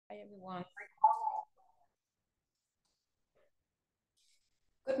Hi, everyone.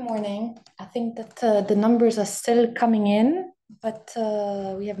 Good morning. I think that the numbers are still coming in, but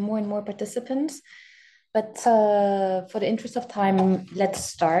we have more and more participants. But for the interest of time, let's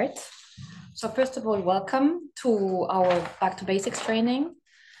start. So first of all, welcome to our Back to Basics training.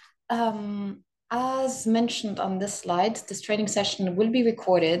 As mentioned on this slide, this training session will be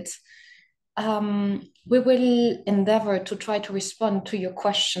recorded. We will endeavor to try to respond to your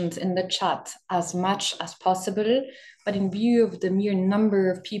questions in the chat as much as possible, but in view of the mere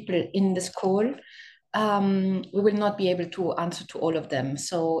number of people in this call, we will not be able to answer to all of them.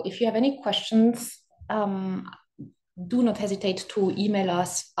 So if you have any questions, do not hesitate to email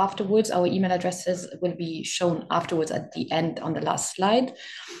us afterwards. Our email addresses will be shown afterwards at the end on the last slide.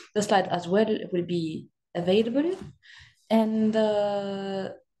 The slide as well will be available. And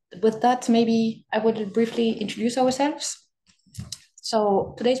with that, maybe I would briefly introduce ourselves.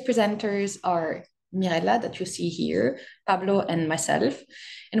 So today's presenters are Mirella, that you see here, Pablo, and myself.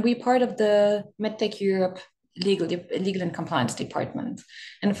 And we're part of the MedTech Europe Legal and Compliance Department.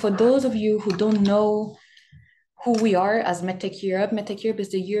 And for those of you who don't know who we are as MedTech Europe is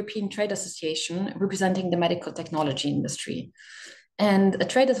the European Trade Association representing the medical technology industry. And a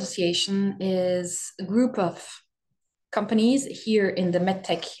trade association is a group of companies here in the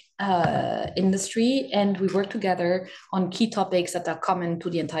MedTech industry, and we work together on key topics that are common to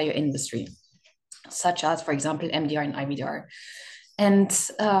the entire industry, such as, for example, MDR and IVDR. And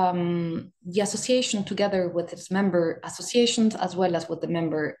the association, together with its member associations, as well as with the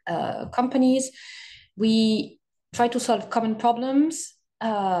member companies, we try to solve common problems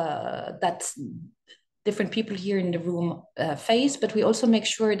that different people here in the room face, but we also make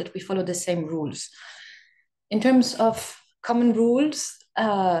sure that we follow the same rules. In terms of common rules,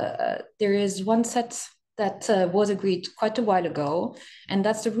 there is one set that was agreed quite a while ago, and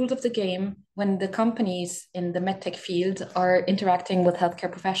that's the rules of the game when the companies in the medtech field are interacting with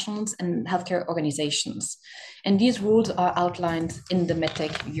healthcare professionals and healthcare organizations. And these rules are outlined in the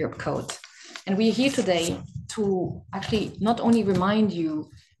MedTech Europe Code. And we are here today to actually not only remind you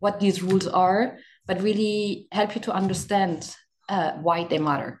what these rules are, but really help you to understand why they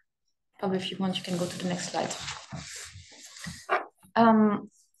matter. Probably if you want, you can go to the next slide.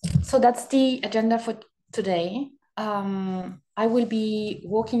 So that's the agenda for today. I will be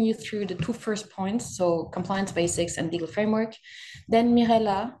walking you through the two first points, so compliance basics and legal framework. Then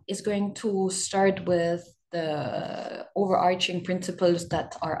Mirella is going to start with the overarching principles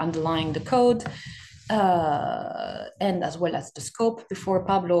that are underlying the code, and as well as the scope, before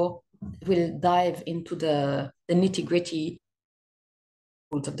Pablo will dive into the nitty-gritty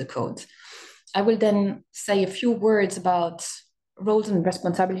rules of the code. I will then say a few words about roles and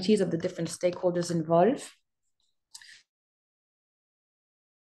responsibilities of the different stakeholders involved.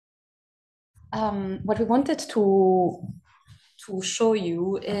 What we wanted to show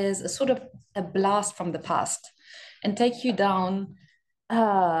you is a sort of a blast from the past and take you down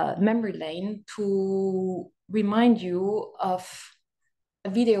memory lane to remind you of a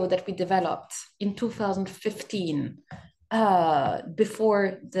video that we developed in 2015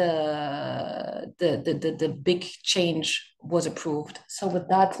 before the big change was approved. So with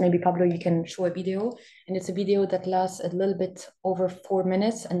that, maybe Pablo, you can show a video, and it's a video that lasts a little bit over 4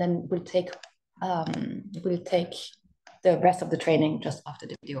 minutes, and then we'll take the rest of the training just after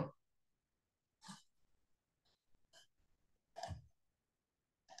the video.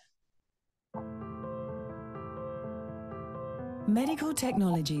 Medical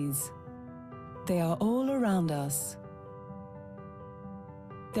technologies. They are all around us.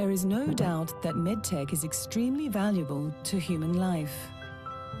 There is no doubt that MedTech is extremely valuable to human life.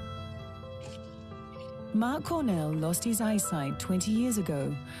 Mark Cornell lost his eyesight 20 years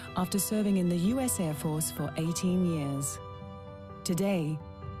ago after serving in the US Air Force for 18 years. Today,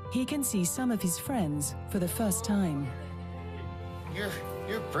 he can see some of his friends for the first time.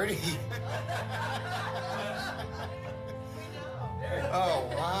 You're pretty. Oh,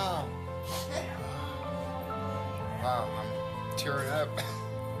 wow. Wow, I'm tearing up.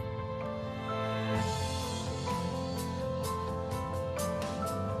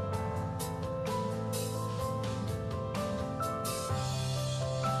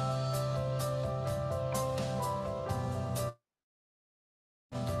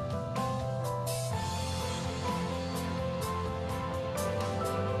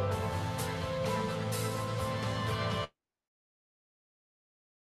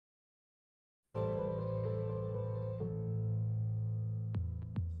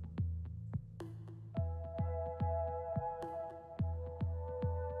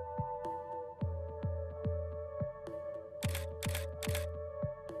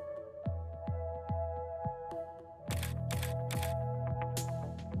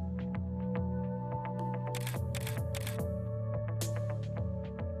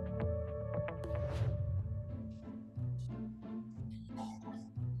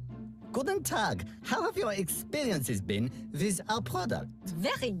 Guten Tag. How have your experiences been with our product?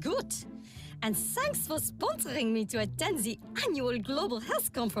 Very good. And thanks for sponsoring me to attend the annual Global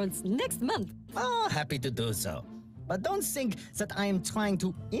Health Conference next month. Oh, happy to do so. But don't think that I am trying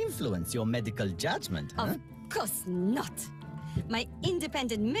to influence your medical judgment, huh? Of course not. My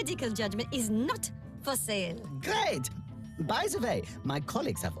independent medical judgment is not for sale. Great! By the way, my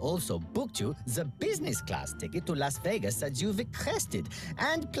colleagues have also booked you the business class ticket to Las Vegas that you've requested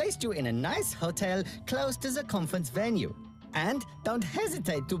and placed you in a nice hotel close to the conference venue. And don't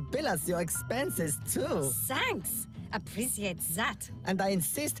hesitate to bill us your expenses too. Thanks. Appreciate that. And I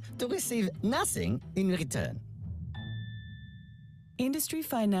insist to receive nothing in return. Industry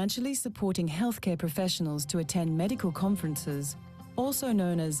financially supporting healthcare professionals to attend medical conferences, also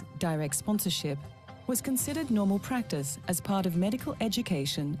known as direct sponsorship, was considered normal practice as part of medical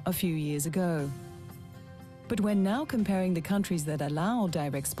education a few years ago. But when now comparing the countries that allow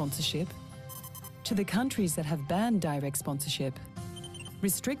direct sponsorship to the countries that have banned direct sponsorship,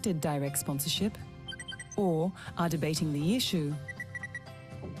 restricted direct sponsorship, or are debating the issue,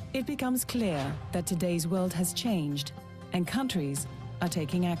 it becomes clear that today's world has changed and countries are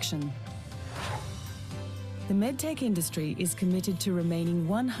taking action. The MedTech industry is committed to remaining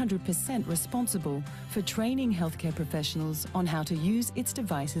 100% responsible for training healthcare professionals on how to use its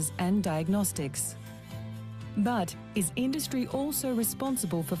devices and diagnostics. But is industry also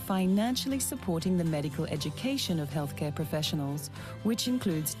responsible for financially supporting the medical education of healthcare professionals, which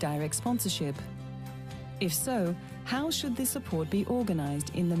includes direct sponsorship? If so, how should this support be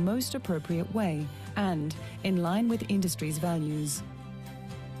organized in the most appropriate way and in line with industry's values?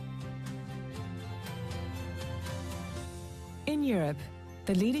 In Europe,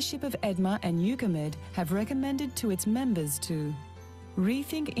 the leadership of EDMA and EUCOMED have recommended to its members to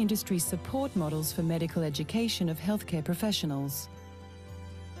rethink industry support models for medical education of healthcare professionals,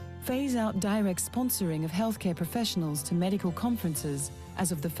 phase out direct sponsoring of healthcare professionals to medical conferences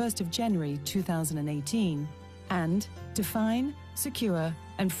as of the 1st of January 2018, and define, secure,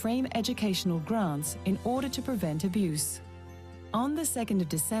 and frame educational grants in order to prevent abuse. On the 2nd of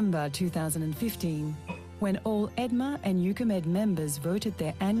December 2015, when all EDMA and EUCOMED members voted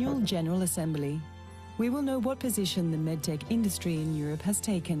their annual General Assembly, we will know what position the medtech industry in Europe has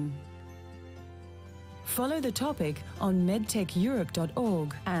taken. Follow the topic on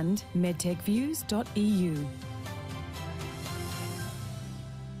medtecheurope.org and medtechviews.eu.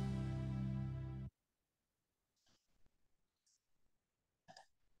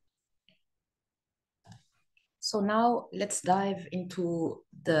 So now let's dive into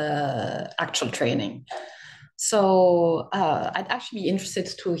the actual training. So I'd actually be interested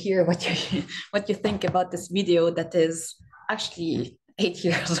to hear what you think about this video that is actually 8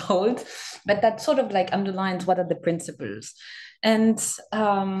 years old, but that sort of like underlines what are the principles. And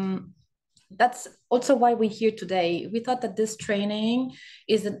that's also why we're here today. We thought that this training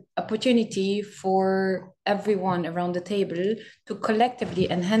is an opportunity for everyone around the table to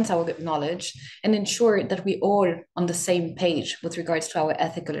collectively enhance our knowledge and ensure that we all on the same page with regards to our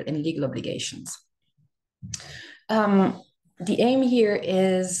ethical and legal obligations. The aim here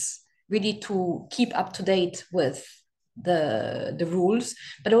is really to keep up to date with the rules,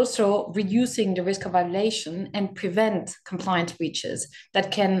 but also reducing the risk of violation and prevent compliance breaches that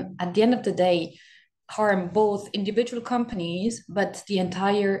can, at the end of the day, harm both individual companies, but the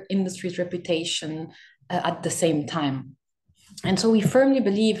entire industry's reputation at the same time. And so we firmly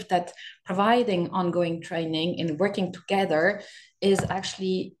believe that providing ongoing training and working together is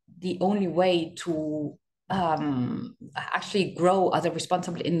actually the only way to actually grow as a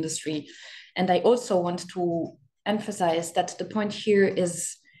responsible industry. And I also want to emphasize that the point here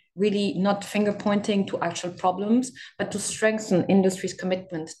is really not finger pointing to actual problems, but to strengthen industry's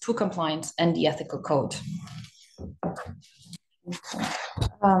commitment to compliance and the ethical code.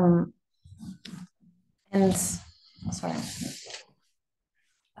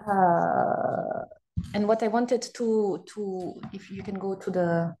 And what I wanted to, if you can go to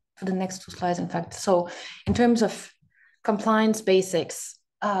the next two slides, in fact. So in terms of compliance basics,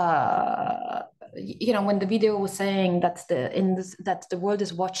 when the video was saying that the world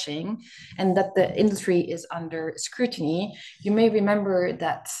is watching and that the industry is under scrutiny, you may remember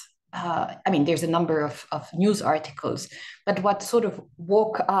that there's a number of news articles, but what sort of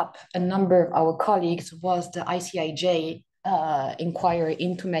woke up a number of our colleagues was the ICIJ inquiry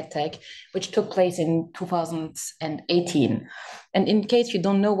into MedTech, which took place in 2018. And in case you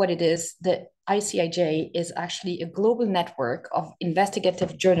don't know what it is, the ICIJ is actually a global network of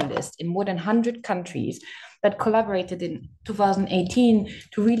investigative journalists in more than 100 countries that collaborated in 2018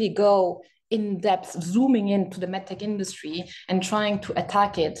 to really go in depth, zooming into the medtech industry and trying to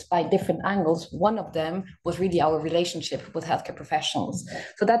attack it by different angles. One of them was really our relationship with healthcare professionals.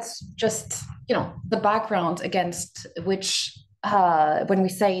 So that's just, the background against which, when we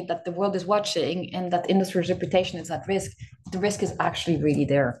say that the world is watching and that industry's reputation is at risk, the risk is actually really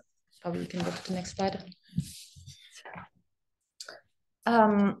there. Probably we can go to the next slide.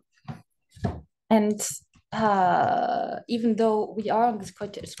 Even though we are on this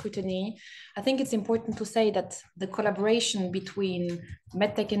scrutiny, I think it's important to say that the collaboration between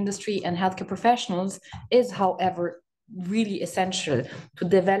medtech industry and healthcare professionals is, however, really essential to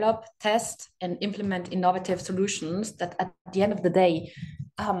develop, test, and implement innovative solutions that at the end of the day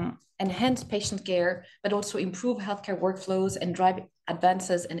enhance patient care, but also improve healthcare workflows and drive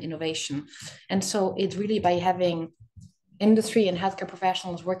advances in innovation. And so it's really by having industry and healthcare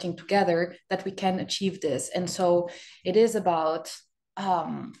professionals working together that we can achieve this. And so it is about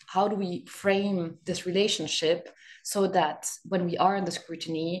how do we frame this relationship so that when we are in the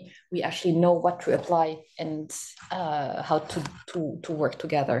scrutiny, we actually know what to apply and how to work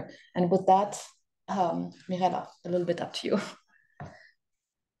together. And with that, Mirella, a little bit up to you.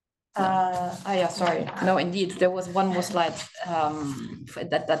 Yeah, sorry. No, indeed, there was one more slide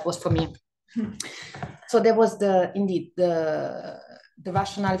that was for me. So there was indeed the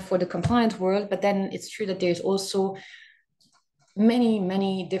rationale for the compliance world, but then it's true that there's also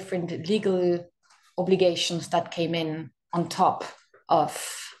many different legal obligations that came in on top of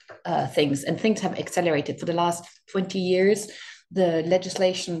things, and things have accelerated for the last 20 years. The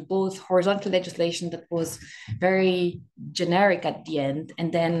legislation, both horizontal legislation that was very generic at the end,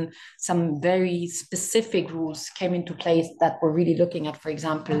 and then some very specific rules came into place that were really looking at, for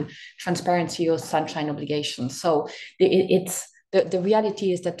example, transparency or sunshine obligations. So the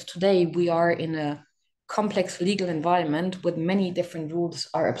reality is that today we are in a complex legal environment with many different rules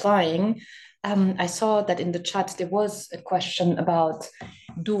are applying. I saw that in the chat there was a question about,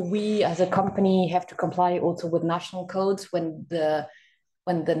 do we as a company have to comply also with national codes when we're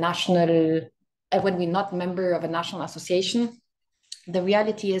not member of a national association? The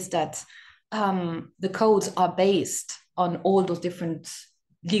reality is that the codes are based on all those different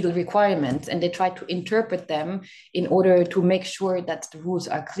legal requirements, and they try to interpret them in order to make sure that the rules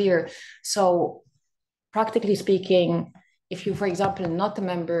are clear. So practically speaking, if you, for example, not a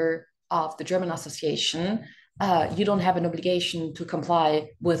member of the German association, you don't have an obligation to comply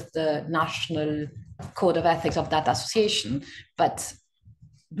with the national code of ethics of that association. But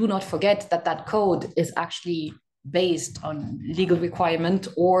do not forget that that code is actually based on legal requirement,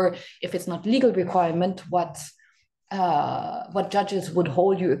 or if it's not legal requirement, what judges would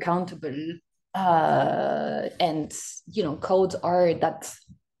hold you accountable. And codes are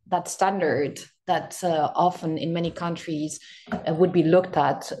that standard that often in many countries would be looked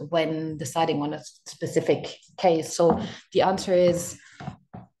at when deciding on a specific case. So the answer is,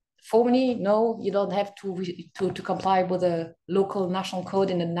 formally, no, you don't have to comply with a local national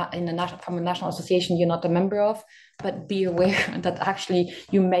code from a national association you're not a member of, but be aware that actually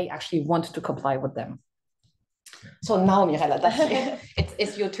you may actually want to comply with them. So now, Mirella,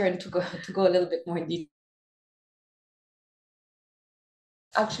 it's your turn to go a little bit more in detail.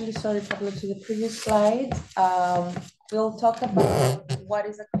 Actually, sorry, Pablo, to the previous slide. We'll talk about what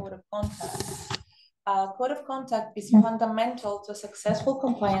is a code of conduct. Code of conduct is fundamental to a successful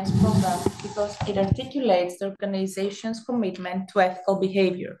compliance program because it articulates the organization's commitment to ethical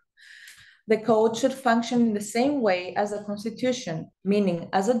behavior. The code should function in the same way as a constitution, meaning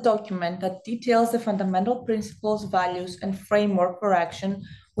as a document that details the fundamental principles, values, and framework for action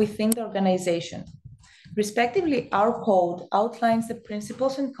within the organization. Respectively, our code outlines the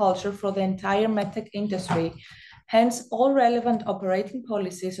principles and culture for the entire medtech industry. Hence, all relevant operating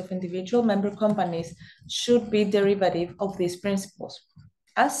policies of individual member companies should be derivative of these principles.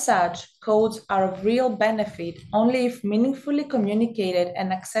 As such, codes are of real benefit only if meaningfully communicated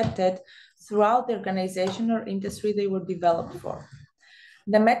and accepted throughout the organization or industry they were developed for.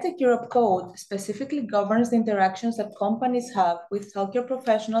 The MedTech Europe Code specifically governs the interactions that companies have with healthcare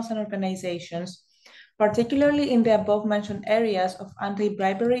professionals and organizations, particularly in the above-mentioned areas of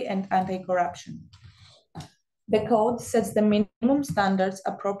anti-bribery and anti-corruption. The code sets the minimum standards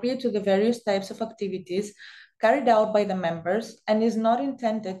appropriate to the various types of activities carried out by the members and is not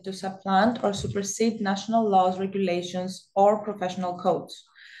intended to supplant or supersede national laws, regulations, or professional codes.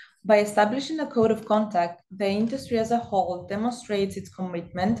 By establishing a code of conduct, the industry as a whole demonstrates its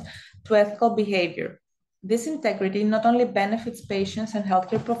commitment to ethical behavior. This integrity not only benefits patients and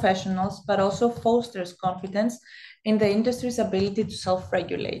healthcare professionals, but also fosters confidence in the industry's ability to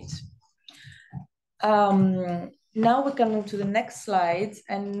self-regulate. Now we can move to the next slide,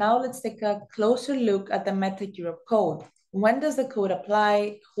 and now let's take a closer look at the MedTech Europe Code. When does the code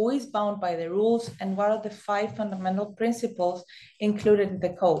apply? Who is bound by the rules? And what are the 5 fundamental principles included in the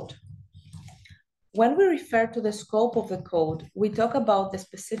code? When we refer to the scope of the code, we talk about the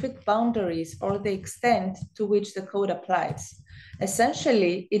specific boundaries or the extent to which the code applies.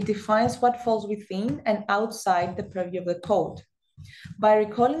 Essentially, it defines what falls within and outside the purview of the code. By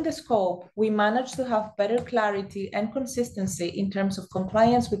recalling the scope, we manage to have better clarity and consistency in terms of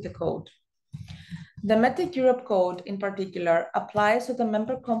compliance with the code. The MedTech Europe Code, in particular, applies to the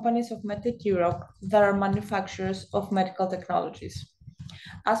member companies of MedTech Europe that are manufacturers of medical technologies.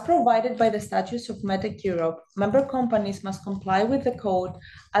 As provided by the statutes of MedTech Europe, member companies must comply with the code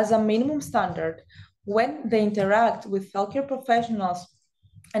as a minimum standard when they interact with healthcare professionals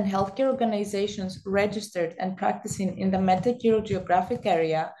and healthcare organizations registered and practicing in the MedTech Europe geographic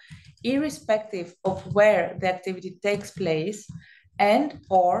area, irrespective of where the activity takes place, and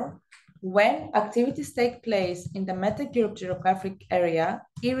or when activities take place in the MedTech Europe geographic area,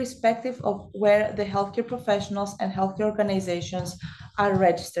 irrespective of where the healthcare professionals and healthcare organizations are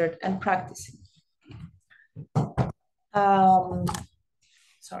registered and practicing.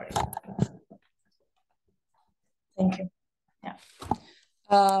 Sorry. Thank you. Yeah.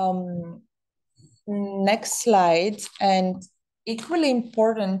 Next slide, and equally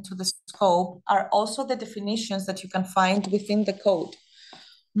important to the scope are also the definitions that you can find within the code.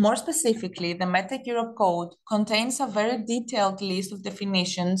 More specifically, the MedTech Europe Code contains a very detailed list of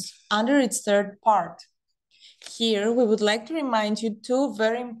definitions under its third part. Here, we would like to remind you 2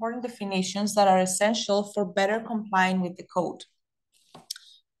 very important definitions that are essential for better complying with the code.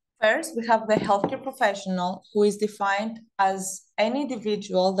 First, we have the healthcare professional, who is defined as any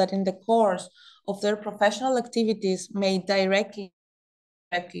individual that in the course of their professional activities may directly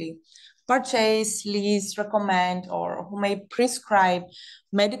purchase, lease, recommend, or who may prescribe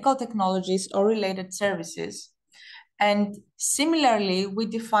medical technologies or related services. And similarly, we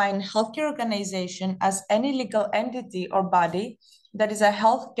define healthcare organization as any legal entity or body that is a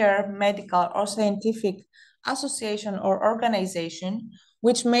healthcare, medical, or scientific association or organization,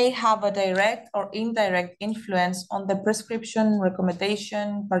 which may have a direct or indirect influence on the prescription,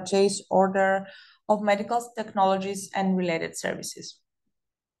 recommendation, purchase, order of medical technologies and related services.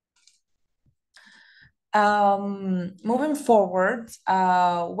 Moving forward,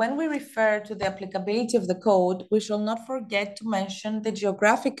 when we refer to the applicability of the code, we shall not forget to mention the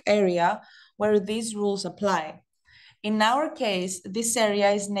geographic area where these rules apply. In our case, this area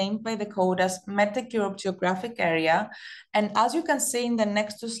is named by the code as MedTech Europe Geographic Area, and as you can see in the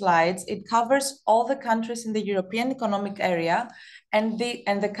next 2 slides, it covers all the countries in the European Economic Area and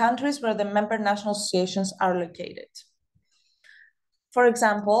the countries where the member national associations are located. For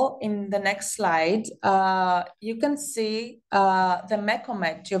example, in the next slide, you can see the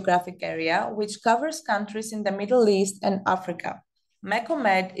MECOMED geographic area, which covers countries in the Middle East and Africa.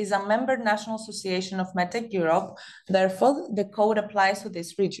 MECOMED is a member national association of MedTech Europe, therefore the code applies to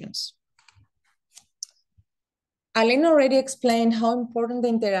these regions. Aline already explained how important the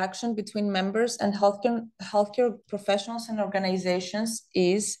interaction between members and healthcare professionals and organizations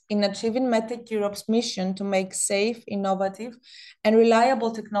is in achieving MedTech Europe's mission to make safe, innovative, and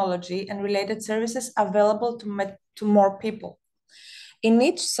reliable technology and related services available to more people. In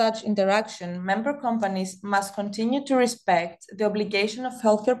each such interaction, member companies must continue to respect the obligation of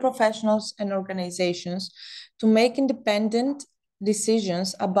healthcare professionals and organizations to make independent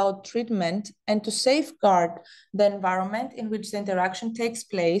decisions about treatment and to safeguard the environment in which the interaction takes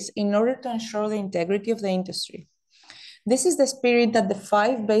place in order to ensure the integrity of the industry. This is the spirit that the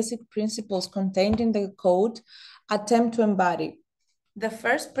 5 basic principles contained in the code attempt to embody. The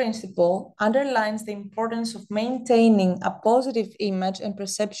first principle underlines the importance of maintaining a positive image and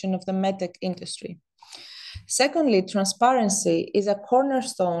perception of the medtech industry. Secondly, transparency is a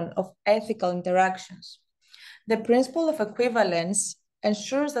cornerstone of ethical interactions. The principle of equivalence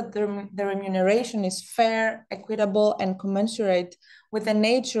ensures that the remuneration is fair, equitable, and commensurate with the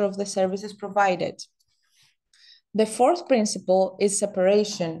nature of the services provided. The fourth principle is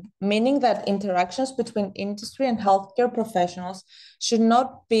separation, meaning that interactions between industry and healthcare professionals should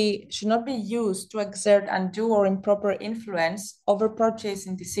not be used to exert undue or improper influence over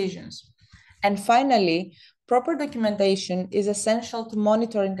purchasing decisions. And finally, proper documentation is essential to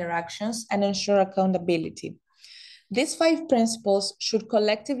monitor interactions and ensure accountability. These 5 principles should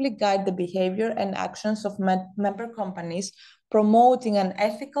collectively guide the behavior and actions of member companies, promoting an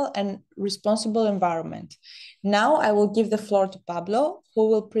ethical and responsible environment. Now I will give the floor to Pablo, who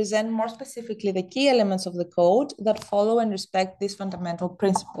will present more specifically the key elements of the code that follow and respect these fundamental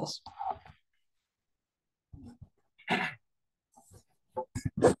principles.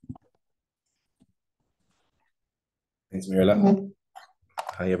 Thanks, Mirella.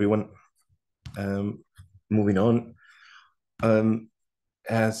 Hi, everyone. Moving on.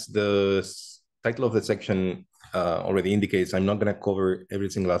 As the title of the section already indicates, I'm not going to cover every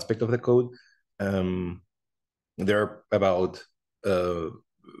single aspect of the code. There are about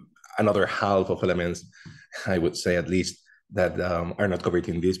another half of elements, I would say at least, that are not covered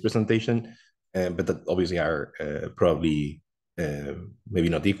in this presentation, but that obviously are probably maybe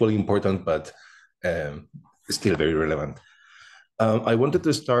not equally important, but still very relevant. I wanted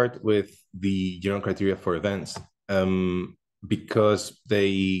to start with the general criteria for events because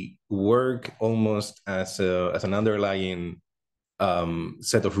they work almost as an underlying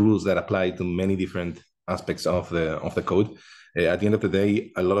set of rules that apply to many different aspects of the code. At the end of the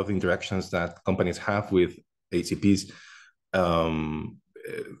day, a lot of the interactions that companies have with ACPs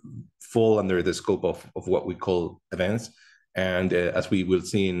fall under the scope of what we call events. And as we will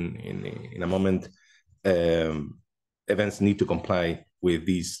see in a moment, events need to comply with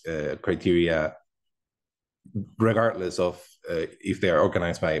these criteria, regardless of if they are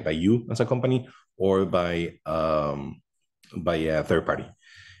organized by you as a company or by a third party.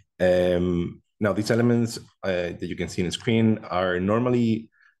 Now, these elements that you can see on the screen are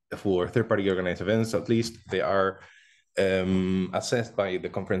normally for third-party organized events. At least they are assessed by the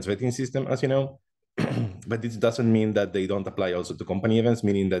conference vetting system, as you know. But this doesn't mean that they don't apply also to company events,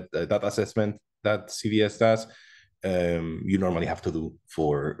 meaning that that assessment that CVS does, you normally have to do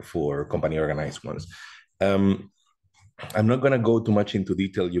for company organized ones. I'm not going to go too much into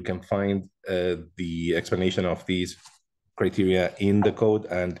detail. You can find the explanation of these criteria in the code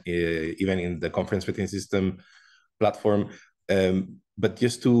and even in the conference vetting system platform. But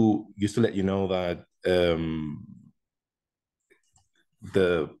just to let you know that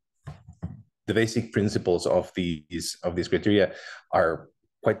the basic principles of these criteria are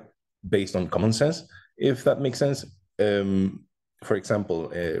quite based on common sense, if that makes sense. For example,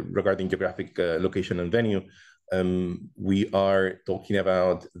 regarding geographic location and venue, we are talking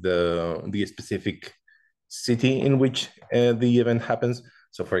about the specific city in which the event happens.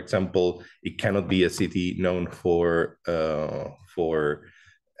 So, for example, it cannot be a city known for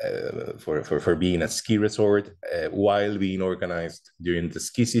being a ski resort while being organized during the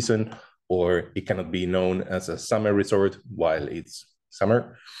ski season, or it cannot be known as a summer resort while it's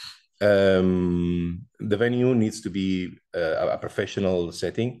summer. The venue needs to be a professional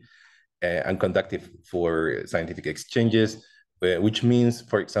setting and conducive for scientific exchanges, which means,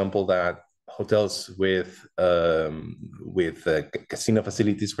 for example, that hotels with casino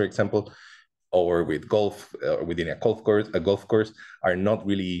facilities, for example, or with golf, or within a golf course, are not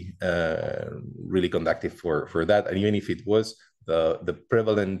really conducive for that. And even if it was, the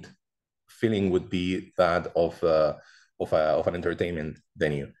prevalent feeling would be that of an entertainment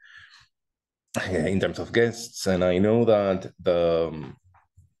venue in terms of guests. And I know that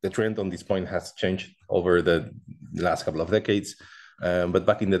the trend on this point has changed over the last couple of decades. But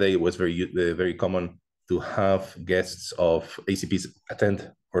back in the day, it was very common to have guests of ACPs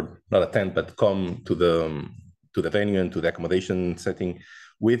attend, or not attend, but come to the venue and to the accommodation setting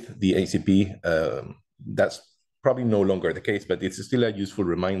with the ACP. That's probably no longer the case, but it's still a useful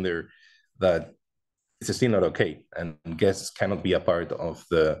reminder that it's still not okay, and guests cannot be a part of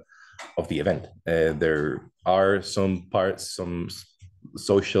the event. There are some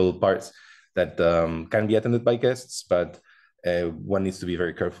social parts that can be attended by guests, but one needs to be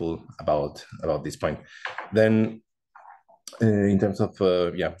very careful about this point. Then, in terms of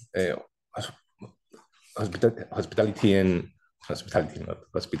hospitality and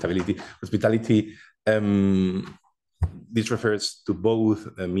hospitality. This refers to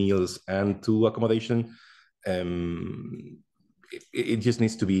both meals and to accommodation. It just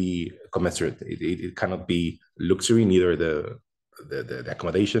needs to be commensurate. It cannot be luxury, neither the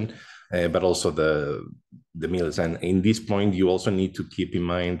accommodation, but also the meals. And in this point, you also need to keep in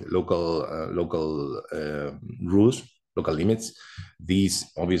mind local rules, local limits.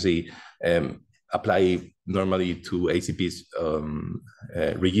 These obviously apply normally to ACPs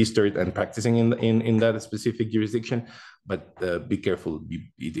registered and practicing in that specific jurisdiction, but be careful.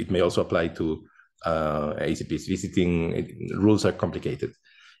 It may also apply to ACPs visiting. Rules are complicated.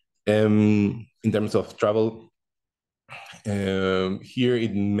 In terms of travel, here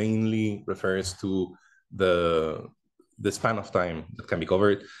it mainly refers to the span of time that can be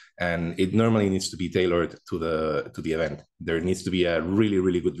covered, and it normally needs to be tailored to the event. There needs to be a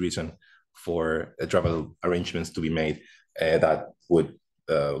really good reason for travel arrangements to be made that would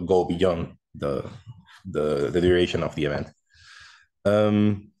go beyond the duration of the event.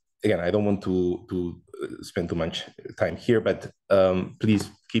 Again, I don't want to spend too much time here, but please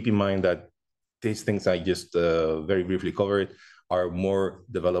keep in mind that these things I just very briefly covered are more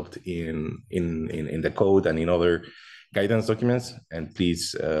developed in the code and in other guidance documents, and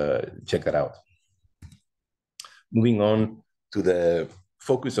please check that out. Moving on to the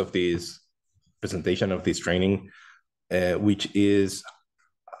focus of this presentation, of this training, which is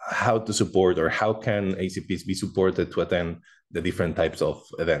how to support, or how can ACPs be supported to attend the different types of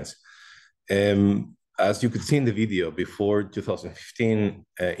events. As you could see in the video, before 2015,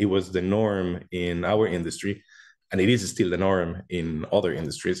 it was the norm in our industry, and it is still the norm in other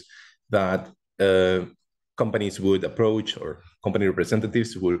industries, that companies would approach, or company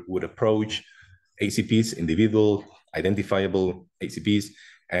representatives would approach ACPs, individual, identifiable ACPs,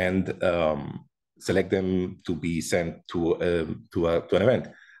 and select them to be sent to an event.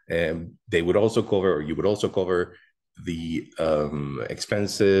 They would also cover, or you would also cover, the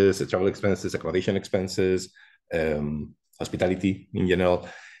expenses, the travel expenses, accommodation expenses, hospitality in general,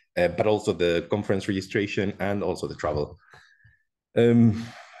 but also the conference registration and also the travel.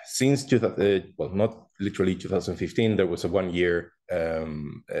 Since well, not literally 2015, there was a 1-year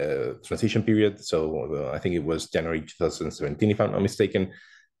transition period. So I think it was January 2017, if I'm not mistaken.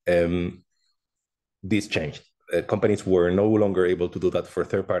 This changed. Companies were no longer able to do that for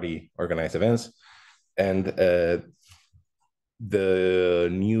third-party organized events, and the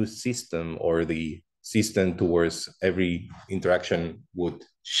new system, or the system towards every interaction would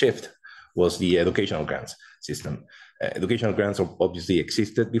shift, was the educational grants system. Educational grants obviously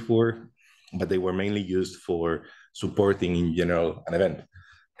existed before, but they were mainly used for supporting in general an event.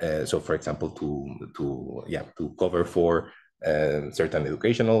 So, for example, to cover for certain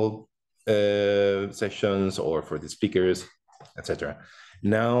educational sessions, or for the speakers, etc.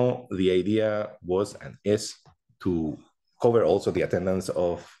 Now the idea was and is to cover also the attendance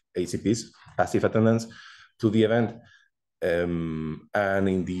of ACPs, passive attendance to the event. And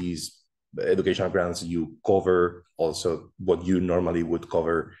in these educational grants, you cover also what you normally would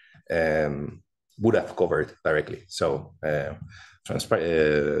cover, would have covered directly. So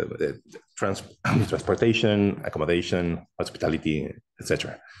transportation, accommodation, hospitality,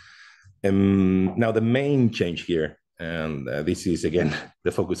 etc. Now the main change here, and this is again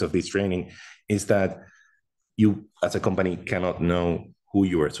the focus of this training, is that you as a company cannot know who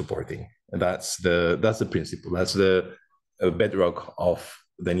you are supporting. That's the principle. That's the bedrock of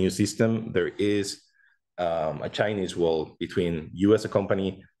the new system. There is a Chinese wall between you as a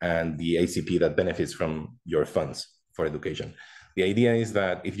company and the ACP that benefits from your funds for education. The idea is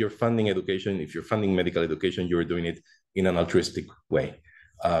that if you're funding education, if you're funding medical education, you're doing it in an altruistic way.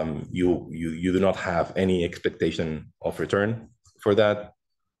 You do not have any expectation of return for that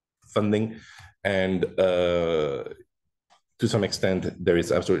funding, and to some extent, there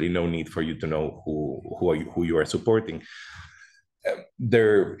is absolutely no need for you to know who you are supporting.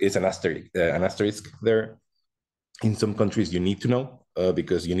 There is an asterisk there. In some countries, you need to know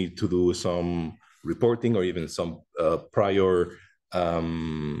because you need to do some reporting or even some prior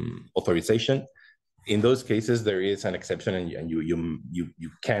authorization. In those cases, there is an exception, and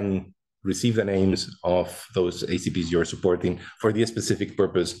you can receive the names of those ACPs you're supporting for the specific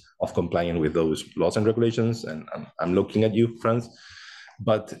purpose of complying with those laws and regulations. And I'm looking at you, Franz.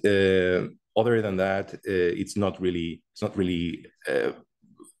 But other than that, it's not really a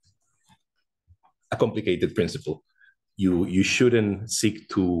complicated principle. You shouldn't seek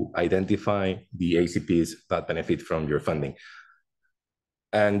to identify the ACPs that benefit from your funding.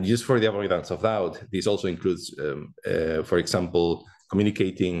 And just for the avoidance of doubt, this also includes, for example,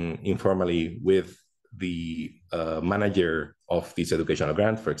 communicating informally with the manager of this educational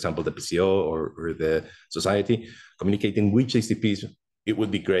grant, for example, the PCO or the society, communicating which ACPs it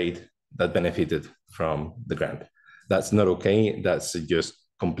would be great that benefited from the grant. That's not okay. That's just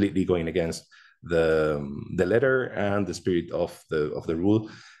completely going against the letter and the spirit of the rule,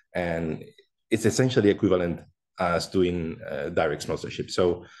 and it's essentially equivalent as doing direct sponsorship.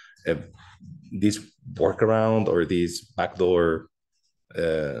 So this workaround or this backdoor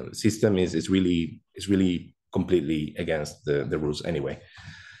system is really completely against the rules anyway.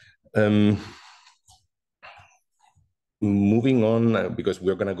 Moving on, because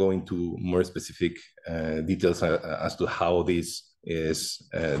we're going to go into more specific details as to how this is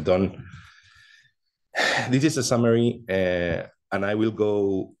done. This is a summary, and I will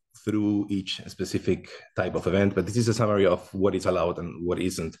go through each specific type of event, but this is a summary of what is allowed and what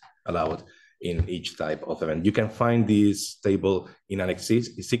isn't allowed in each type of event. You can find this table in Annex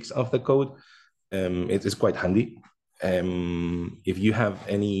 6 of the code. It is quite handy. If you have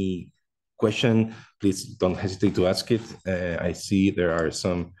any question, please don't hesitate to ask it. I see there are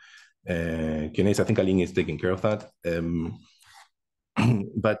some Q&As. I think Aline is taking care of that.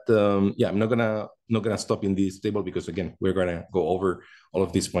 Yeah, I'm not gonna stop in this table because again we're gonna go over all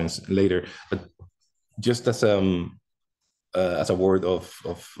of these points later. But just as a word of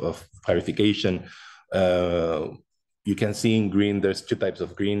clarification, you can see in green there's two types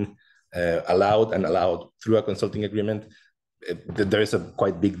of green, allowed and allowed through a consulting agreement. There is a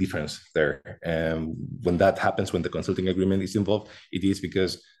quite big difference there. When that happens, when the consulting agreement is involved, it is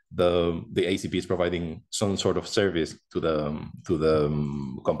because the ACP is providing some sort of service to the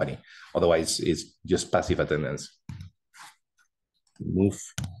company. Otherwise, it's just passive attendance. Move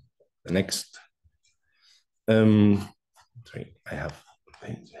the next. Sorry, I have.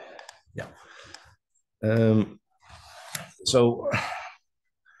 Yeah. So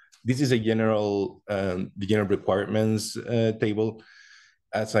this is a general the general requirements table.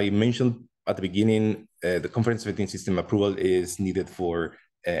 As I mentioned at the beginning, the conference vetting system approval is needed for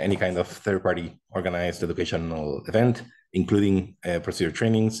any kind of third-party organized educational event, including procedure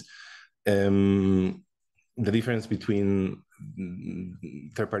trainings. The difference between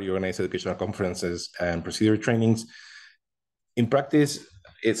third-party organized educational conferences and procedure trainings, in practice,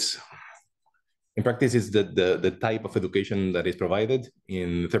 it's the type of education that is provided.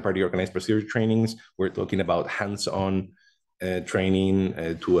 In third-party organized procedure trainings, we're talking about hands-on training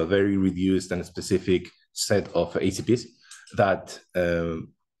to a very reduced and specific set of ACPs that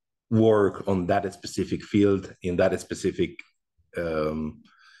work on that specific field in that specific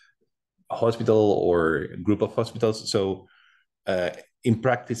hospital or group of hospitals. So in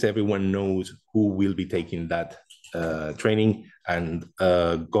practice, everyone knows who will be taking that training, and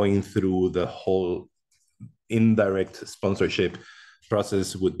going through the whole indirect sponsorship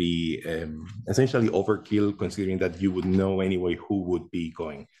process would be essentially overkill, considering that you would know anyway who would be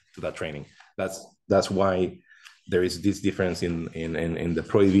going to that training. That's why there is this difference in the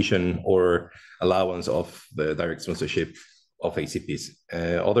prohibition or allowance of the direct sponsorship of ACPs.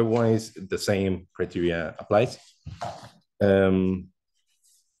 Otherwise, the same criteria applies.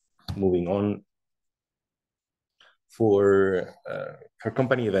 Moving on, for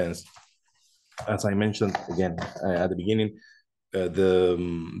company events, as I mentioned again at the beginning,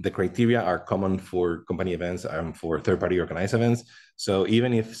 the criteria are common for company events and for third-party organized events. So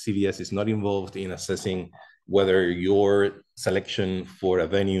even if CVS is not involved in assessing whether your selection for a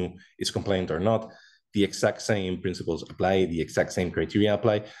venue is compliant or not, the exact same principles apply, the exact same criteria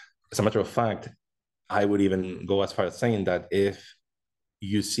apply. As a matter of fact, I would even go as far as saying that if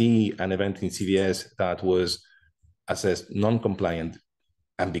you see an event in CVS that was assessed non-compliant,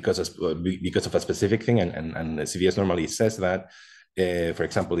 and because of a specific thing, and CVS normally says that, for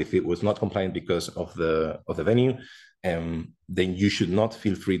example, if it was not compliant because of the venue, then you should not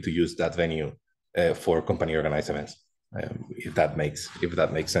feel free to use that venue for company organized events. If that makes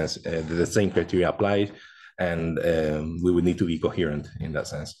sense, the same criteria apply, and we would need to be coherent in that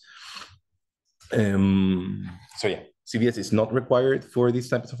sense. So yeah, CVS is not required for these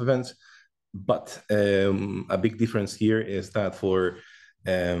types of events, but a big difference here is that for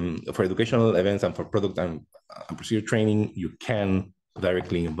educational events and for product and procedure training, you can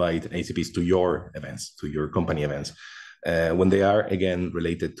directly invite ACPs to your events, to your company events, when they are, again,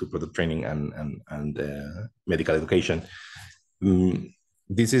 related to product training and medical education.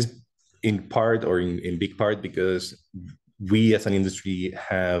 This is in part, or in big part, because we as an industry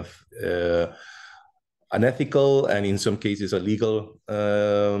have an ethical and in some cases a legal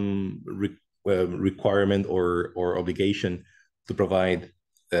requirement or obligation to provide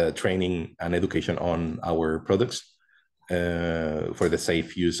training and education on our products for the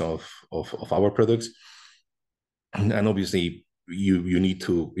safe use of our products. And obviously you need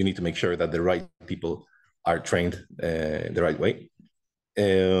to make sure that the right people are trained the right way.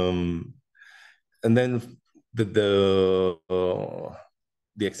 And then the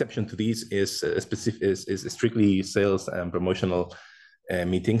exception to this is strictly sales and promotional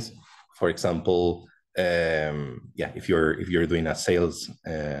meetings. For example, if you're doing a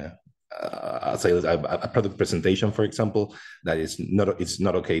product presentation, for example, it's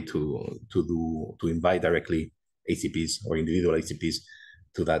not okay to invite directly ACPs or individual ACPs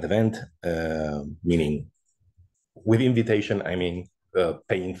to that event. Meaning, with invitation, I mean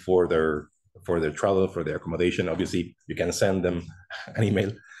paying for their travel, for their accommodation. Obviously, you can send them an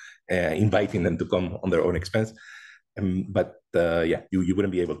email inviting them to come on their own expense. But you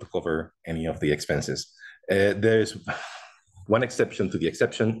wouldn't be able to cover any of the expenses. There's one exception to the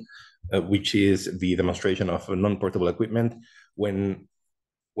exception, which is the demonstration of non-portable equipment. When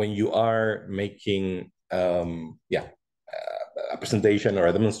you are making a presentation or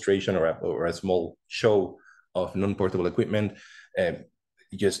a demonstration or a small show of non-portable equipment,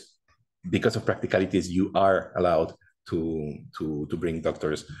 just because of practicalities, you are allowed to bring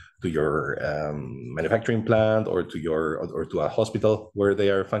doctors to your manufacturing plant or to a hospital where they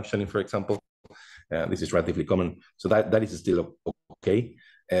are functioning, for example. This is relatively common, so that is still okay,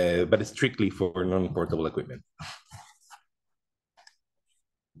 but it's strictly for non-portable equipment.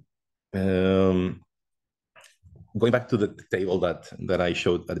 Going back to the table that I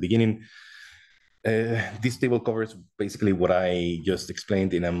showed at the beginning, this table covers basically what I just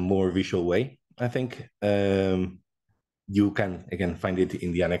explained in a more visual way. I think you can again find it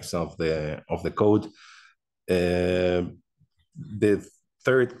in the annex of the code. The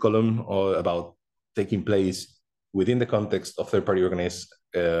third column about taking place within the context of third-party organized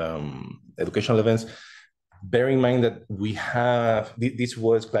educational events. Bear in mind that we have this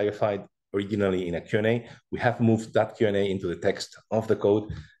was clarified originally in a Q&A. We have moved that Q&A into the text of the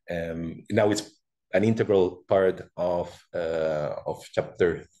code. Now it's an integral part of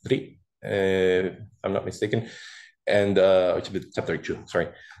chapter 3, if I'm not mistaken, and chapter 2, sorry.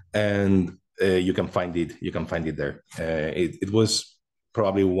 And you can find it. You can find it there. It was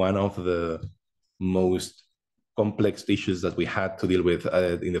probably one of the most complex issues that we had to deal with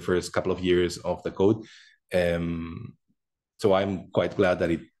in the first couple of years of the code. So I'm quite glad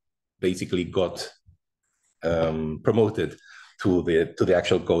that it basically got promoted to the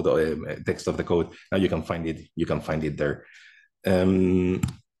actual code text of the code. Now you can find it. You can find it there.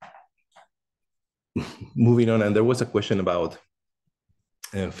 Moving on, and there was a question about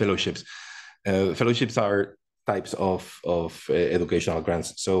fellowships. Fellowships are types of educational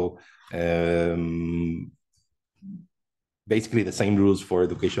grants. So basically the same rules for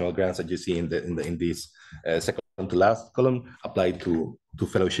educational grants that you see in this second to last column apply to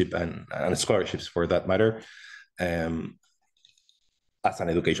fellowship and scholarships for that matter, as an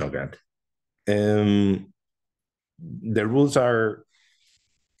educational grant. The rules are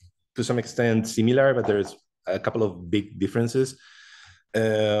to some extent similar, but there's a couple of big differences.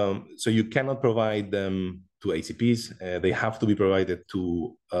 So you cannot provide them to ACPs. They have to be provided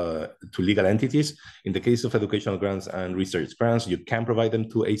to legal entities. In the case of educational grants and research grants, you can provide them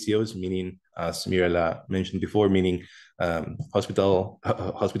to ACOs, meaning, as Mirela mentioned before, meaning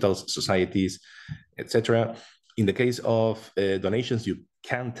hospitals, societies, etc. In the case of donations, you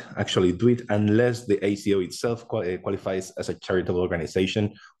can't actually do it unless the ACO itself qualifies as a charitable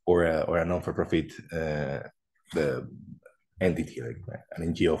organization or a non-for-profit entity, like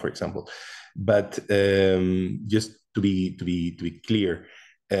an NGO, for example. But just to be clear,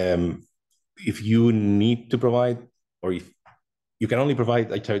 if you need to provide, or if you can only provide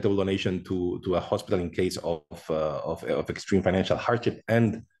a charitable donation to a hospital in case of extreme financial hardship,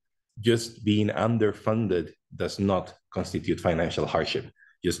 and just being underfunded does not constitute financial hardship.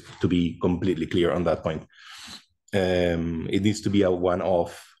 Just to be completely clear on that point, it needs to be a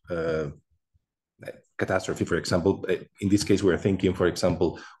one-off catastrophe. For example, in this case, we're thinking, for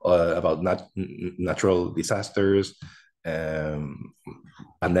example, about natural disasters,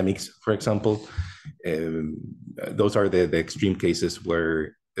 pandemics, for example. Those are the extreme cases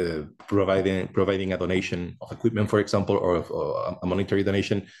where providing a donation of equipment, for example, or a monetary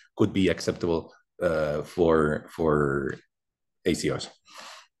donation could be acceptable for ACOs.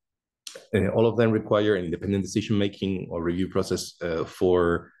 All of them require an independent decision-making or review process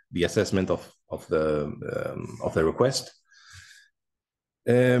for the assessment of the request.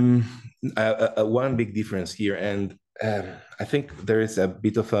 One big difference here, and I think there is a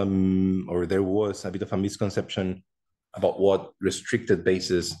bit of there was a bit of a misconception about what restricted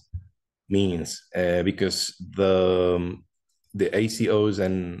basis means, because the ACOs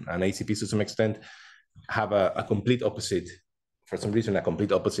and ACPs to some extent have a complete opposite, for some reason, a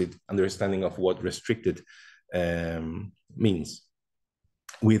complete opposite understanding of what restricted means.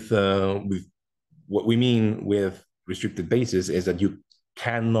 With what we mean with restricted basis is that you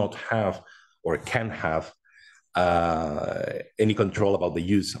cannot have or can have any control about the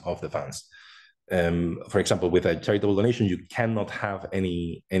use of the funds. For example, with a charitable donation, you cannot have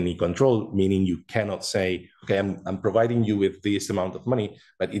any control, meaning you cannot say, okay, I'm providing you with this amount of money,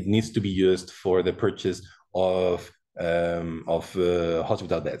 but it needs to be used for the purchase of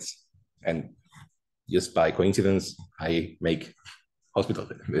hospital beds. And just by coincidence, I make hospital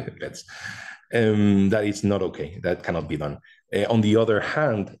beds. That is not okay. That cannot be done. On the other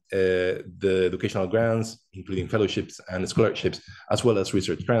hand, the educational grants, including fellowships and scholarships, as well as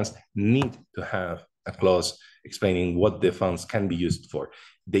research grants, need to have a clause explaining what the funds can be used for.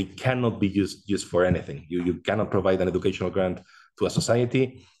 They cannot be used for anything. You cannot provide an educational grant to a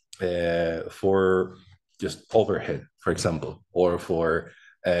society for just overhead, for example, or for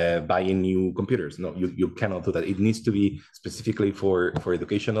buying new computers. No, you cannot do that. It needs to be specifically for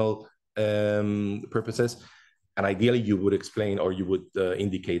educational purposes. And ideally, you would explain or you would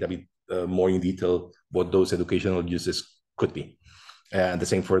indicate a bit more in detail what those educational uses could be. And the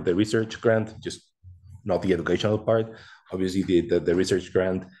same for the research grant, just not the educational part. Obviously, the research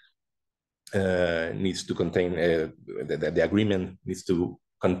grant needs to contain, the agreement needs to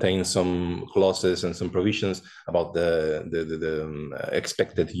contain some clauses and some provisions about the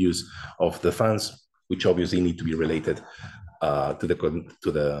expected use of the funds, which obviously need to be related to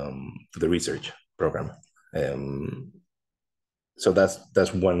the research program. So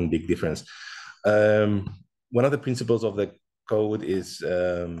that's one big difference. One of the principles of the code is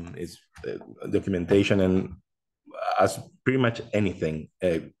documentation, and as pretty much anything,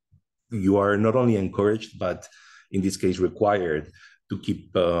 you are not only encouraged, but in this case required to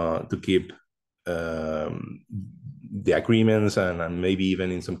keep the agreements and maybe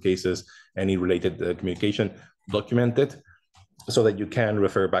even in some cases any related communication documented, so that you can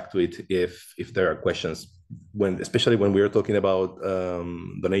refer back to it if there are questions. Especially when we are talking about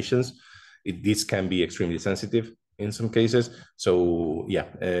donations, this can be extremely sensitive in some cases. So yeah,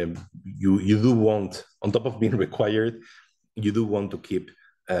 you do want, on top of being required, you do want to keep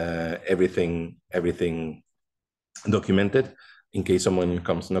everything documented in case someone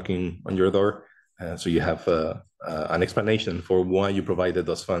comes knocking on your door. So you have an explanation for why you provided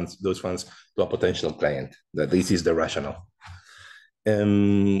those funds to a potential client, that this is the rationale.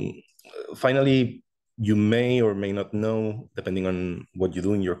 Finally, you may or may not know, depending on what you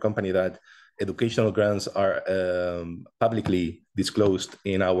do in your company, that educational grants are publicly disclosed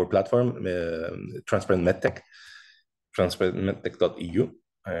in our platform, Transparent MedTech, transparentmedtech.eu.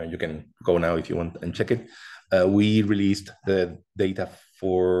 You can go now if you want and check it. We released the data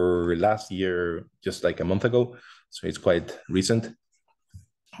for last year just like a month ago, so it's quite recent.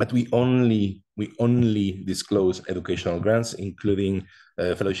 But we only disclose educational grants, including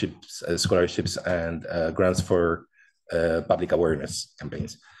fellowships, scholarships, and grants for public awareness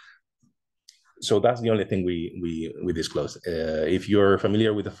campaigns. So that's the only thing we disclose. If you're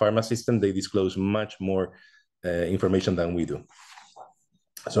familiar with the pharma system, they disclose much more information than we do.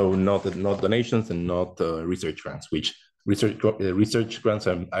 So not donations and not research grants, which research grants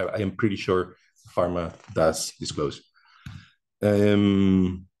I am pretty sure pharma does disclose. As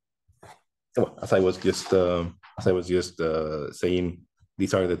I was just saying,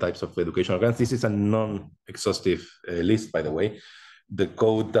 these are the types of educational grants. This is a non-exhaustive list, by the way. The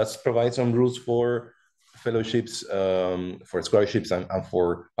code does provide some rules for fellowships, for scholarships, and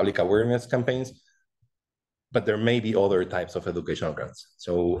for public awareness campaigns, but there may be other types of educational grants.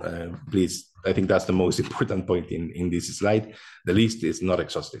 So please, I think that's the most important point in this slide. The list is not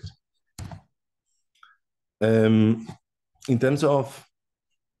exhaustive. In terms of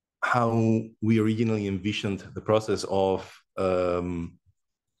how we originally envisioned the process of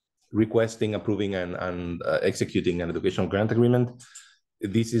requesting, approving, and executing an educational grant agreement,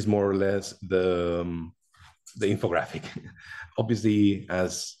 this is more or less the infographic. Obviously,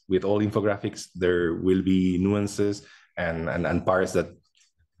 as with all infographics, there will be nuances and parts that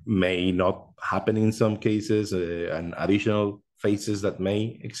may not happen in some cases, and additional phases that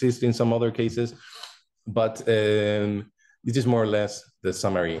may exist in some other cases. But this is more or less the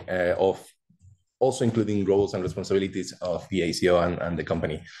summary of also including roles and responsibilities of the ACO and the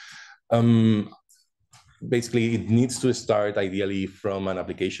company. Basically, it needs to start ideally from an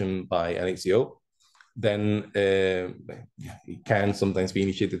application by an ACO. Then it can sometimes be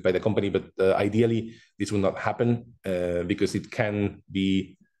initiated by the company, but ideally this will not happen because it can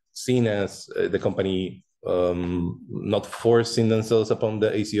be seen as the company not forcing themselves upon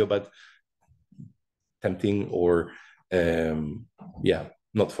the ACO, but tempting or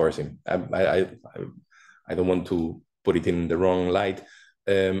not forcing. I don't want to put it in the wrong light,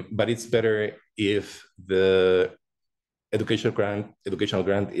 but it's better if the educational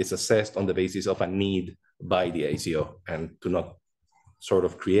grant is assessed on the basis of a need by the ACO and to not sort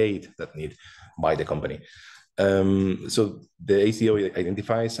of create that need by the company. So the ACO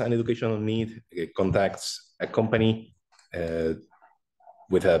identifies an educational need, contacts a company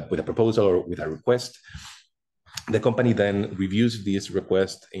with a proposal or with a request. The company then reviews this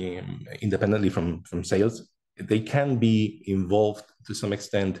request independently from sales. They can be involved to some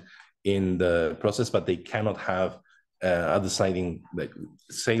extent in the process, but they cannot have a deciding, like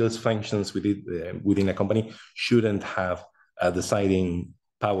sales functions within a company shouldn't have a deciding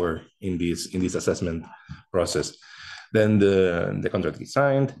power in this assessment process. Then the contract is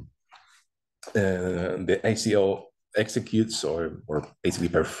signed. The ACO executes or basically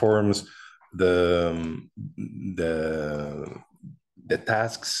performs the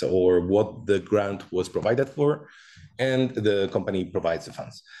tasks or what the grant was provided for, and the company provides the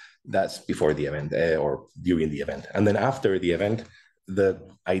funds. That's before the event or during the event. And then after the event,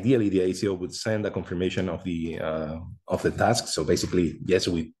 ideally the ACO would send a confirmation of the task. So basically, yes,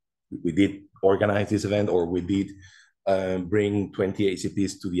 we did organize this event, or we did bring 20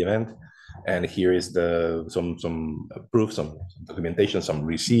 ACPs to the event, and here is some proof, some documentation, some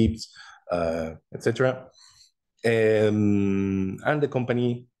receipts, etc. And the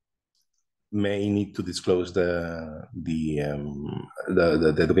company may need to disclose the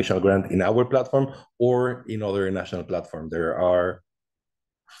educational grant in our platform or in other national platform. There are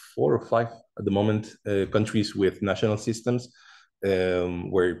 4 or 5 at the moment countries with national systems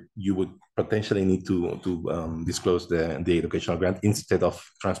where you would potentially need to disclose the educational grant instead of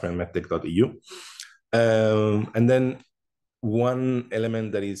transparentmedtech.eu. And then one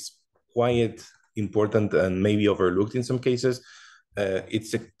element that is quite important and maybe overlooked in some cases,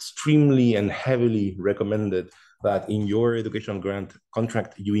 it's extremely and heavily recommended that in your educational grant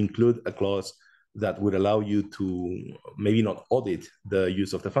contract, you include a clause that would allow you to maybe not audit the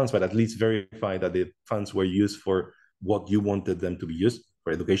use of the funds, but at least verify that the funds were used for what you wanted them to be used,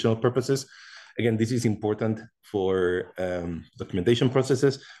 for educational purposes. Again, this is important for documentation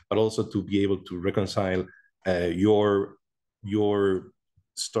processes, but also to be able to reconcile your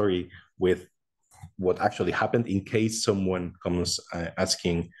story with what actually happened in case someone comes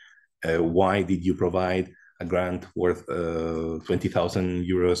asking, why did you provide a grant worth 20,000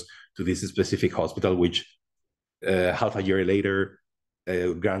 euros to this specific hospital, which half a year later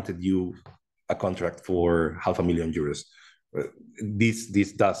granted you a contract for 500,000 euros.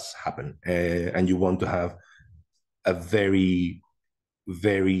 This does happen, and you want to have a very,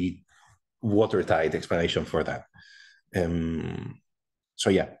 very watertight explanation for that. So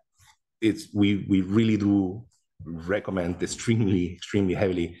yeah, we really do recommend extremely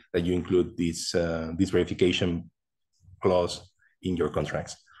heavily that you include this verification clause in your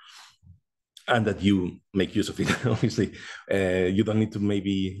contracts, and that you make use of it. Obviously, you don't need to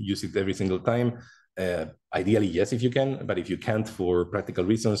maybe use it every single time. Ideally, yes, if you can, but if you can't for practical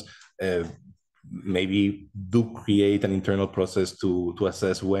reasons, maybe do create an internal process to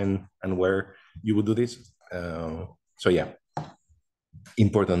assess when and where you would do this. So yeah,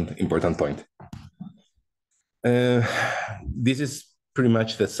 important point. This is pretty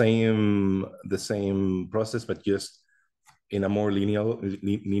much the same process, but just in a more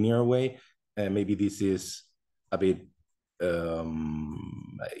linear way. Maybe this is a bit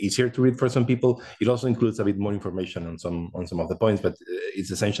easier to read for some people. It also includes a bit more information on some of the points, but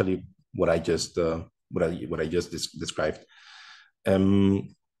it's essentially what I just described.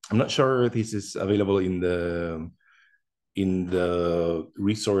 I'm not sure if this is available in the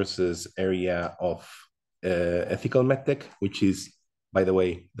resources area of Ethical MedTech, which is, by the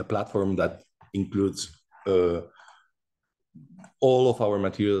way, the platform that includes all of our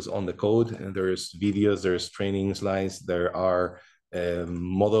materials on the code. And there's videos, there's training slides, there are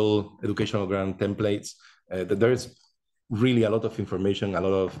model educational grant templates. There's really a lot of information, a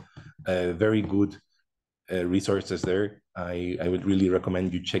lot of very good resources there. I would really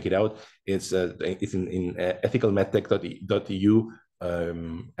recommend you check it out. It's in ethicalmedtech.eu,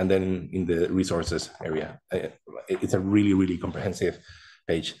 and then in the resources area. It's a really comprehensive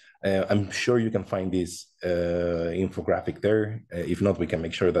page. I'm sure you can find this infographic there. If not, we can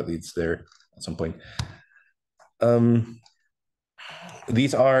make sure that it's there at some point.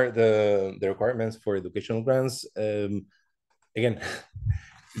 These are the requirements for educational grants. Again,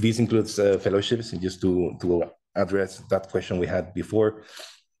 this includes fellowships, and just to address that question we had before.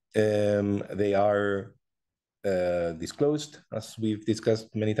 They are disclosed, as we've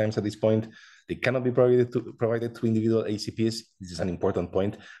discussed many times at this point. They cannot be provided to individual ACPs. This is an important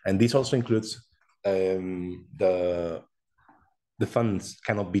point. And this also includes the funds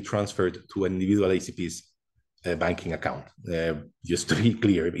cannot be transferred to an individual ACP's banking account. Just to be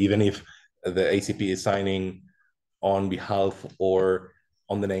clear, even if the ACP is signing on behalf or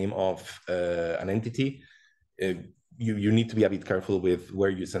on the name of an entity, you need to be a bit careful with where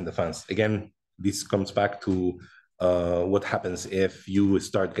you send the funds. Again, this comes back to what happens if you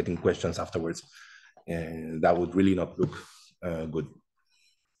start getting questions afterwards, and that would really not look good.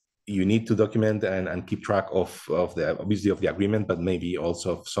 You need to document and keep track of the, obviously, of the agreement, but maybe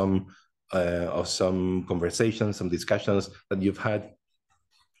also of some conversations, some discussions that you've had,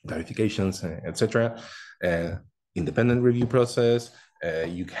 clarifications, etc. Independent review process.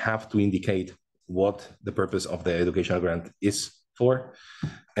 You have to indicate what the purpose of the educational grant is for.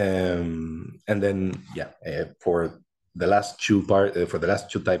 And then, yeah, for the last two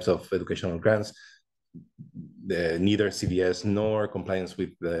types of educational grants, neither CVS nor compliance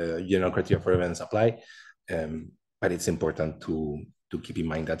with the general criteria for events apply. But it's important to to keep in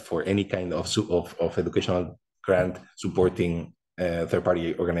mind that for any kind of educational grant supporting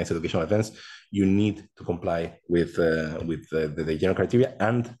third-party organized educational events, you need to comply with the general criteria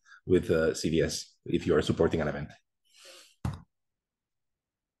and with CVS if you are supporting an event.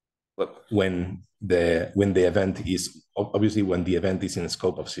 But when the event is obviously when the event is in the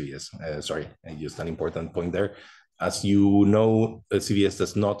scope of CVS, sorry, just an important point there. As you know, CVS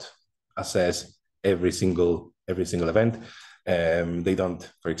does not assess every single event. They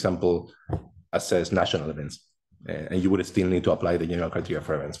don't, for example, assess national events, and you would still need to apply the general criteria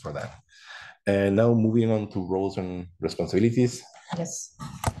for events for that. And now moving on to roles and responsibilities. Yes,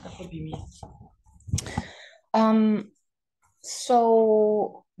 that would be me.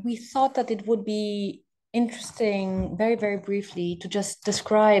 So we thought that it would be interesting, very, very briefly, to just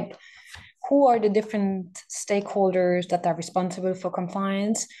describe who are the different stakeholders that are responsible for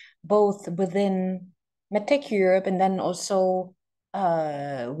compliance, both within MedTech Europe and then also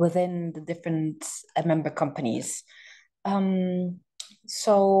within the different member companies.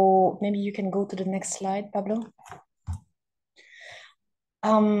 So maybe you can go to the next slide, Pablo.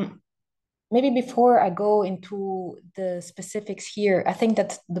 Maybe before I go into the specifics here, I think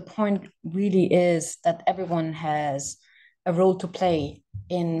that the point really is that everyone has a role to play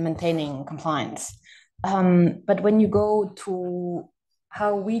in maintaining compliance. But when you go to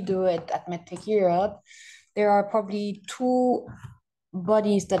how we do it at MedTech Europe, there are probably two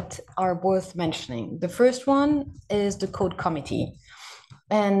bodies that are worth mentioning. The first one is the Code Committee.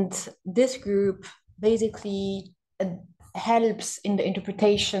 And this group basically helps in the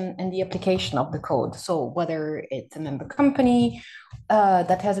interpretation and the application of the code. So whether it's a member company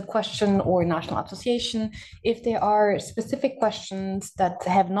that has a question or a national association, if there are specific questions that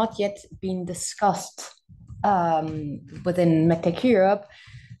have not yet been discussed within MedTech Europe,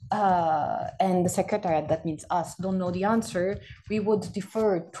 and the secretariat, that means us, don't know the answer, we would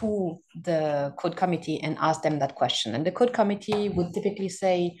defer to the code committee and ask them that question. And the code committee would typically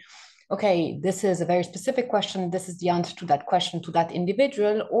say, okay, this is a very specific question, this is the answer to that question to that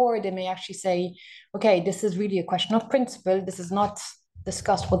individual, or they may actually say, okay, this is really a question of principle, this is not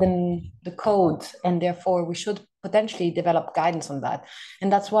discussed within the code, and therefore we should potentially develop guidance on that. And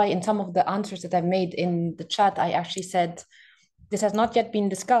that's why in some of the answers that I've made in the chat, I actually said, this has not yet been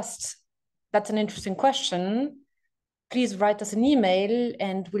discussed. That's an interesting question. Please write us an email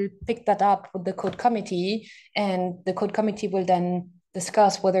and we'll pick that up with the code committee, and the code committee will then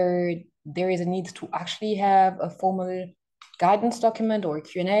discuss whether there is a need to actually have a formal guidance document or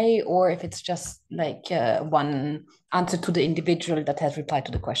Q&A, or if it's just like one answer to the individual that has replied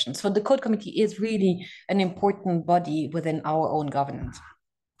to the question. So the code committee is really an important body within our own governance.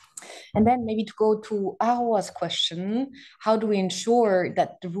 And then maybe to go to Ahua's question, how do we ensure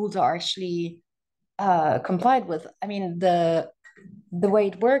that the rules are actually complied with? I mean, the way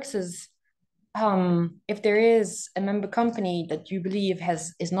it works is if there is a member company that you believe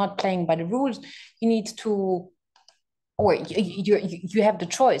is not playing by the rules, you need to, or you have the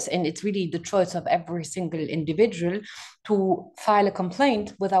choice, and it's really the choice of every single individual to file a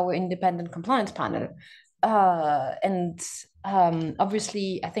complaint with our independent compliance panel.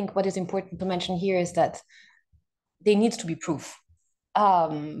 Obviously, I think what is important to mention here is that there needs to be proof.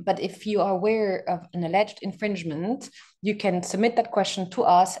 But if you are aware of an alleged infringement, you can submit that question to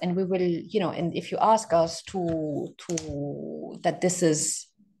us, and we will, and if you ask us to that this is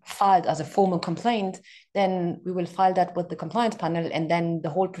filed as a formal complaint, then we will file that with the compliance panel, and then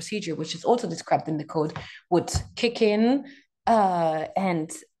the whole procedure, which is also described in the code, would kick in.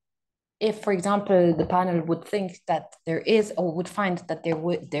 And if, for example, the panel would think that there is, or would find that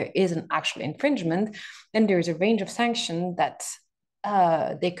there is an actual infringement, then there is a range of sanctions that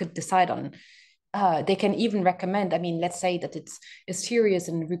they could decide on. They can even recommend, I mean, let's say that it's a serious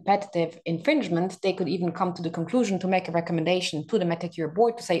and repetitive infringement, they could even come to the conclusion to make a recommendation to the MedTech Europe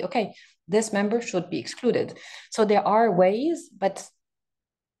board to say, okay, this member should be excluded. So there are ways, but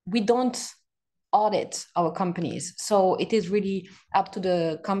we don't audit our companies. So it is really up to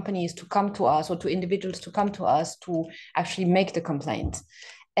the companies to come to us, or to individuals to come to us to actually make the complaint.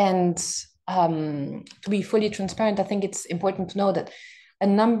 And to be fully transparent, I think it's important to know that a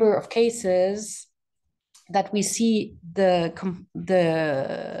number of cases that we see the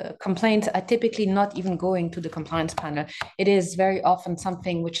complaints are typically not even going to the compliance panel. It is very often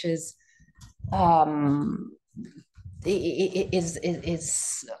something which is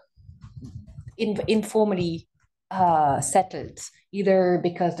informally settled, either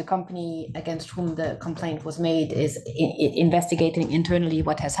because the company against whom the complaint was made is investigating internally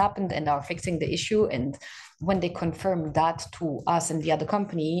what has happened and are fixing the issue. And when they confirm that to us and the other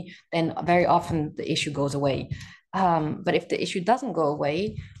company, then very often the issue goes away. But if the issue doesn't go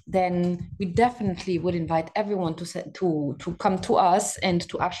away, then we definitely would invite everyone to come to us and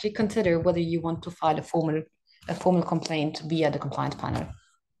to actually consider whether you want to file a formal complaint via the compliance panel.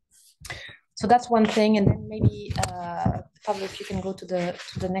 So that's one thing, and then maybe Pablo, if you can go to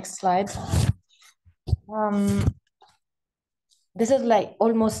the next slide. This is like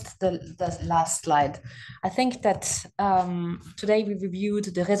almost the last slide. I think that today we reviewed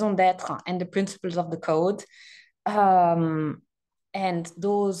the raison d'être and the principles of the code. And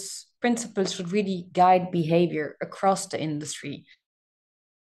those principles should really guide behavior across the industry.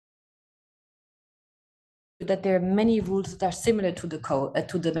 That there are many rules that are similar to the code,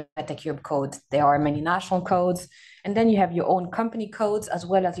 to the MedTech Europe code. There are many national codes, and then you have your own company codes as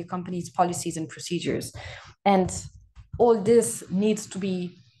well as your company's policies and procedures. And all this needs to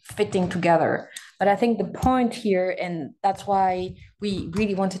be fitting together. But I think the point here, and that's why we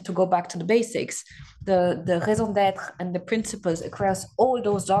really wanted to go back to the basics, the raison d'être and the principles across all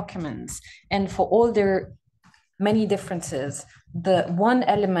those documents, and for all their many differences, the one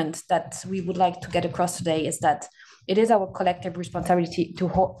element that we would like to get across today is that it is our collective responsibility to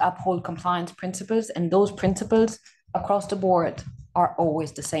uphold compliance principles, and those principles across the board are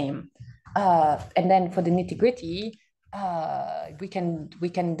always the same. And then for the nitty-gritty, we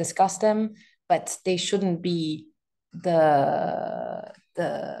can discuss them, but they shouldn't be the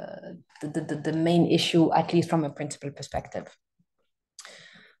main issue, at least from a principle perspective.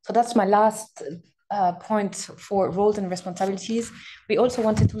 So that's my last point for roles and responsibilities. We also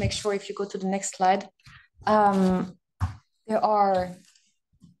wanted to make sure, if you go to the next slide, there are,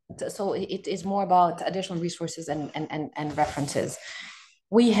 so it is more about additional resources and references.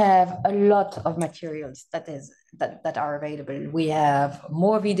 We have a lot of materials that are available. We have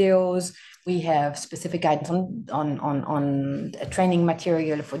more videos. We have specific guidance on training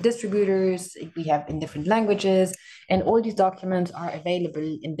material for distributors. We have in different languages, and all these documents are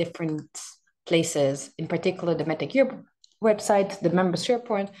available in different places. In particular, the MedTech Europe website, the member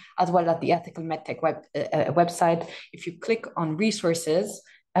SharePoint, as well as the Ethical MedTech website. If you click on resources,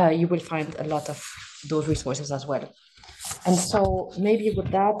 you will find a lot of those resources as well. And so maybe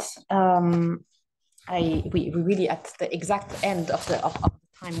with that, we really at the exact end of the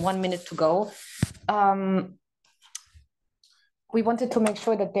time, 1 minute to go. We wanted to make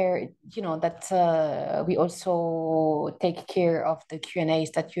sure that that we also take care of the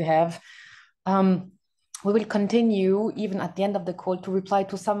Q&As that you have. We will continue even at the end of the call to reply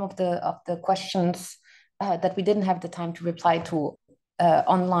to some of the questions that we didn't have the time to reply to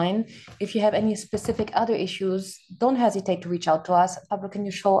online. If you have any specific other issues, don't hesitate to reach out to us. Pablo, can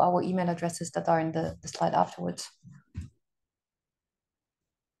you show our email addresses that are in the slide afterwards?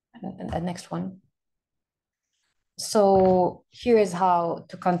 And the next one. So here is how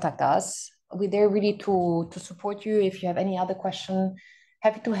to contact us. We're there really to support you. If you have any other question,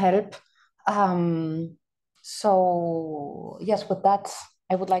 happy to help. So yes, with that,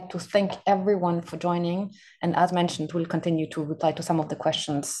 I would like to thank everyone for joining. And as mentioned, we'll continue to reply to some of the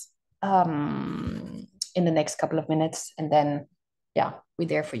questions in the next couple of minutes. And then, yeah, we're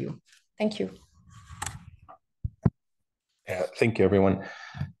there for you. Thank you. Yeah, thank you, everyone.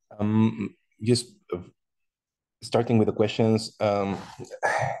 Just starting with the questions. I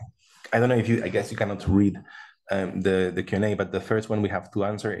don't know if I guess you cannot read the Q&A, but the first one we have to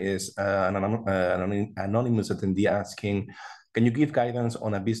answer is an anonymous attendee asking, can you give guidance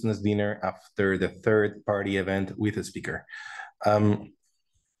on a business dinner after the third-party event with a speaker?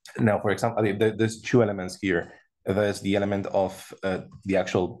 Now, for example, there's two elements here. There's the element of the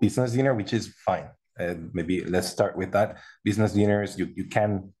actual business dinner, which is fine. Maybe let's start with that. Business dinners, you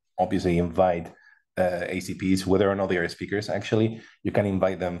can obviously invite ACPs, whether or not they are speakers, actually. You can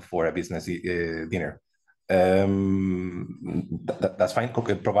invite them for a business dinner. That's fine,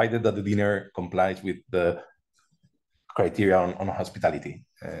 provided that the dinner complies with the criteria on hospitality.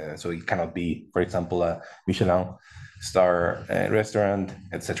 So it cannot be, for example, a Michelin star restaurant,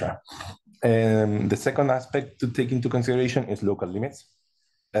 etc. The second aspect to take into consideration is local limits.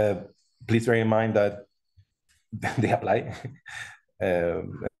 Please bear in mind that they apply,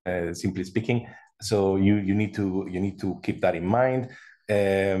 simply speaking. So you need to keep that in mind.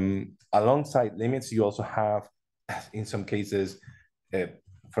 Alongside limits, you also have, in some cases,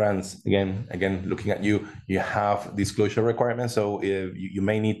 France, again, looking at you, you have disclosure requirements. So you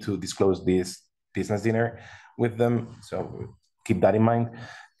may need to disclose this business dinner with them. So keep that in mind.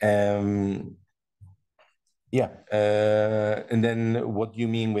 Yeah. And then what do you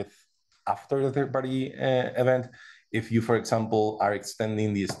mean with after the third party event? If you, for example, are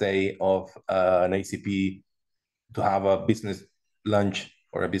extending the stay of an ACP to have a business lunch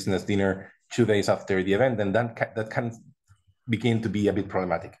or a business dinner 2 days after the event, then that can begin to be a bit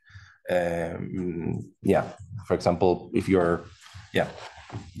problematic. Yeah, for example, if you're, yeah,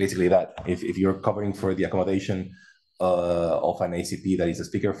 basically that. If you're covering for the accommodation of an ACP that is a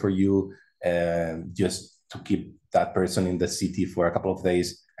speaker for you, just to keep that person in the city for a couple of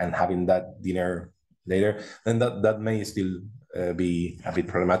days and having that dinner later, then that may still be a bit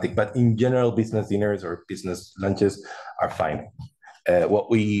problematic. But in general, business dinners or business lunches are fine.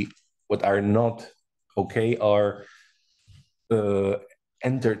 What are not okay are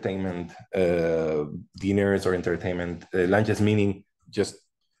entertainment dinners or entertainment lunches, meaning just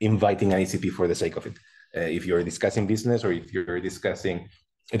inviting an ACP for the sake of it. If you're discussing business or if you're discussing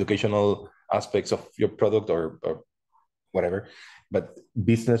educational aspects of your product or whatever, but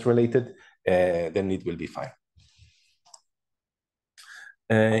business related, then it will be fine.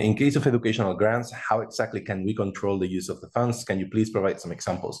 In case of educational grants, how exactly can we control the use of the funds? Can you please provide some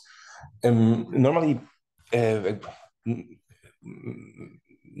examples? Normally,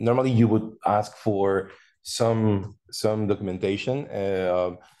 you would ask for some documentation.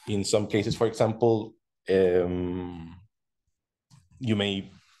 In some cases, for example, you may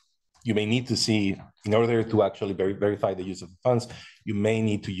need to see, in order to actually verify the use of the funds, you may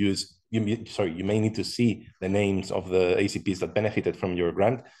need to see the names of the ACPs that benefited from your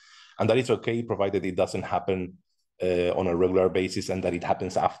grant, and that is okay, provided it doesn't happen on a regular basis and that it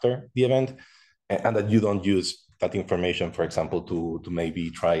happens after the event, and that you don't use that information, for example, to maybe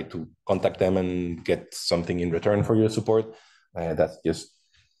try to contact them and get something in return for your support. That's just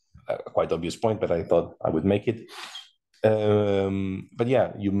a quite obvious point, but I thought I would make it. But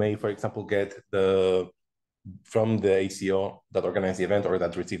yeah, you may, for example, get from the ACO that organized the event or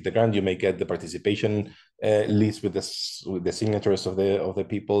that received the grant, you may get the participation list with the signatures of the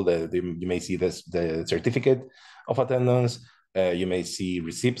people. You may see the certificate of attendance. You may see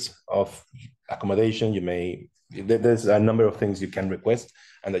receipts of accommodation. There's a number of things you can request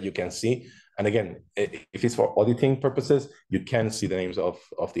and that you can see. And again, if it's for auditing purposes, you can see the names of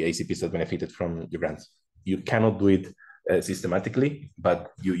the ACPs that benefited from your grants. You cannot do it systematically,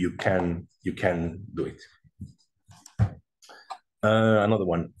 but you can do it. Another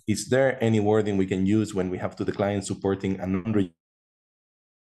one. Is there any wording we can use when we have to decline supporting a non-registered?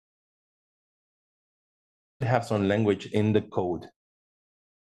 Have some language in the code.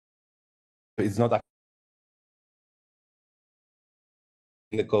 It's not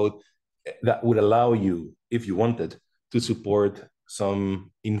in the code that would allow you, if you wanted, to support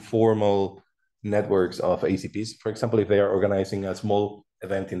some informal networks of ACPs. For example, if they are organizing a small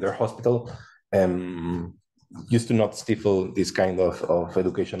event in their hospital, used to not stifle this kind of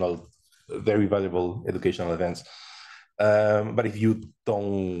educational, very valuable educational events. But if you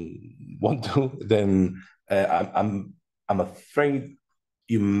don't want to, then I'm afraid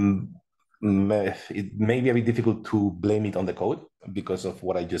it may be a bit difficult to blame it on the code because of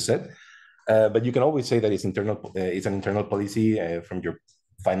what I just said. But you can always say that it's an internal policy from your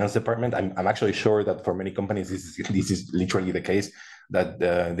finance department. I'm actually sure that for many companies this is literally the case, that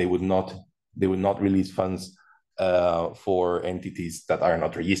they would not release funds for entities that are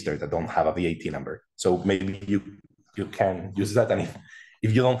not registered, that don't have a VAT number. So maybe you can use that, and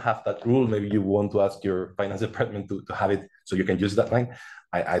if you don't have that rule, maybe you want to ask your finance department to have it so you can use that line.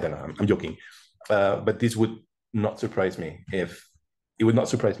 I don't know. I'm joking, but this would not surprise me if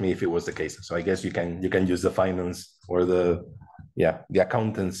it was the case. So I guess you can use the finance or the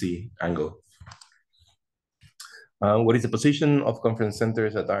accountancy angle. What is the position of conference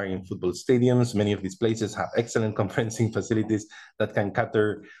centers that are in football stadiums? Many of these places have excellent conferencing facilities that can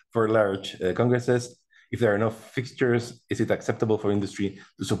cater for large congresses. If there are no fixtures, is it acceptable for industry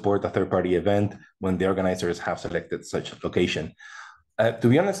to support a third-party event when the organizers have selected such location? To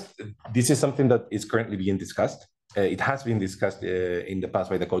be honest, this is something that is currently being discussed. It has been discussed in the past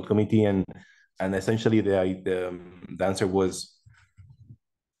by the code committee, and essentially the answer was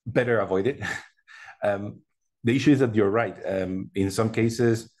better avoided. The issue is that you're right. In some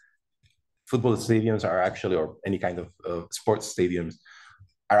cases, football stadiums are actually, or any kind of sports stadiums,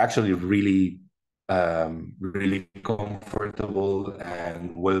 are actually really comfortable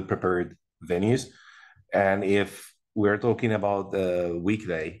and well-prepared venues. And if we're talking about the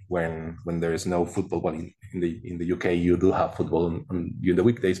weekday when there is no football, well, in the UK you do have football on the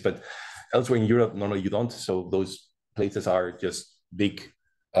weekdays, but elsewhere in Europe normally you don't. So those places are just big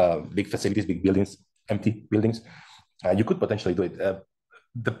facilities, big buildings, empty buildings. You could potentially do it.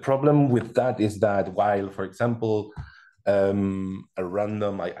 The problem with that is that while, for example, a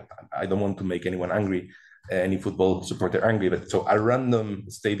random, I don't want to make anyone angry, any football supporter angry, but so a random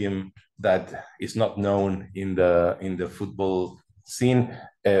stadium that is not known in the football scene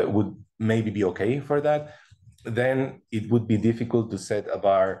would maybe be okay for that. Then it would be difficult to set a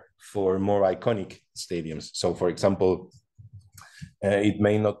bar for more iconic stadiums. So, for example, it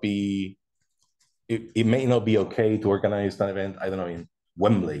may not be okay to organize an event, I don't know, in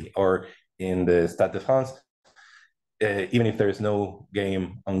Wembley or in the Stade de France, even if there is no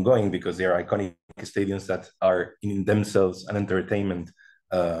game ongoing, because they are iconic stadiums that are in themselves an entertainment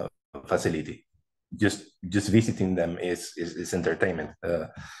facility. Just visiting them is entertainment.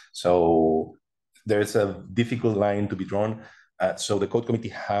 So there's a difficult line to be drawn. So the code committee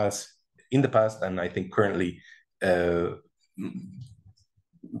has, in the past, and I think currently,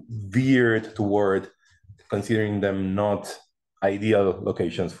 veered toward considering them not ideal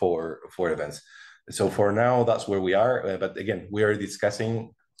locations for events. So for now, that's where we are. But again, we are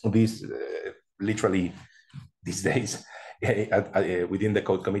discussing this literally these days within the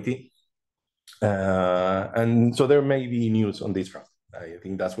code committee. And so there may be news on this front. I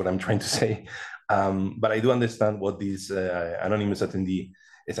think that's what I'm trying to say. But I do understand what this anonymous attendee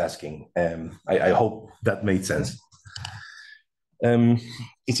is asking. I hope that made sense.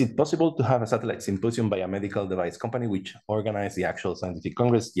 Is it possible to have a satellite symposium by a medical device company which organized the actual scientific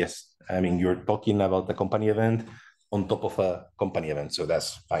congress? Yes. I mean, you're talking about a company event on top of a company event, so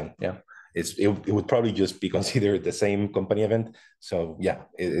that's fine. Yeah. It would probably just be considered the same company event. So yeah,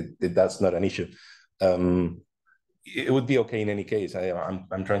 that's not an issue. It would be okay in any case.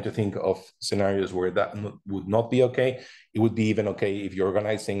 I'm trying to think of scenarios where that would not be okay. It would be even okay if you're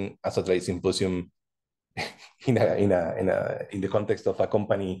organizing a satellite symposium in the context of a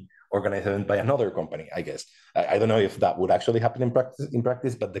company organized event by another company, I guess. I don't know if that would actually happen in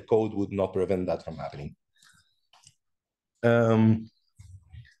practice, but the code would not prevent that from happening.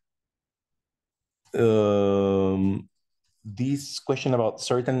 This question about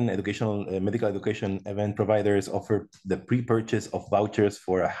certain medical education event providers offer the pre-purchase of vouchers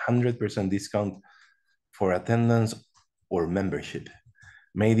for 100% discount for attendance or membership.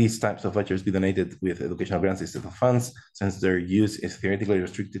 May these types of vouchers be donated with educational grants instead of funds, since their use is theoretically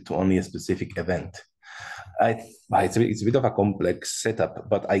restricted to only a specific event? It's a bit of a complex setup,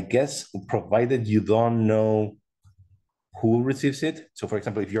 but I guess provided you don't know who receives it. So for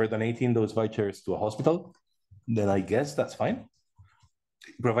example, if you're donating those vouchers to a hospital, then I guess that's fine.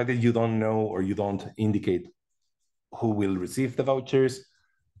 Provided you don't know or you don't indicate who will receive the vouchers,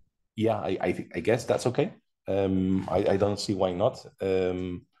 yeah, I guess that's okay. I don't see why not.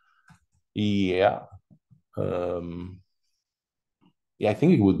 Yeah, I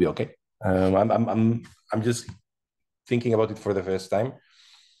think it would be okay. I'm just thinking about it for the first time.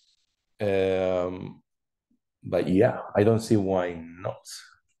 But yeah, I don't see why not.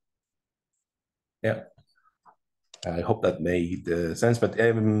 Yeah, I hope that made sense. But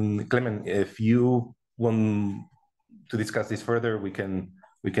Clement, if you want to discuss this further, we can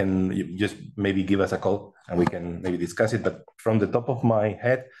just maybe give us a call and we can maybe discuss it. But from the top of my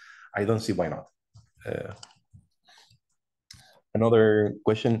head, I don't see why not. Another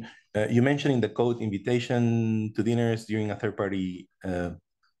question. You mentioned in the code invitation to dinners during a third-party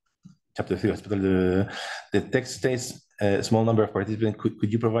chapter 3 hospital. The text states a small number of participants.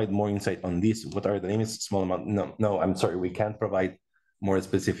 Could you provide more insight on this? What are the limits? Small amount? No, I'm sorry. We can't provide more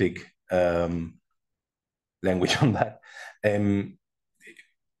specific language on that.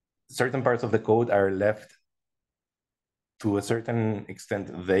 Certain parts of the code are left to a certain extent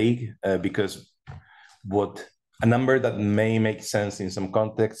vague because a number that may make sense in some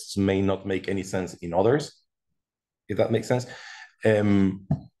contexts may not make any sense in others, if that makes sense.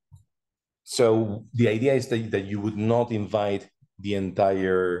 So the idea is that you would not invite the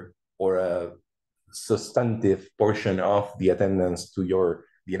entire or a substantive portion of the attendance to your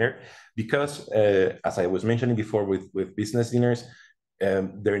dinner because, as I was mentioning before with business dinners,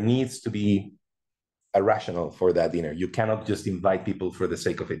 there needs to be a rationale for that dinner. You cannot just invite people for the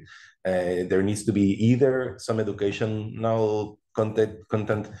sake of it. There needs to be either some educational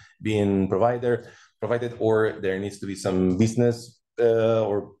content being provided, or there needs to be some business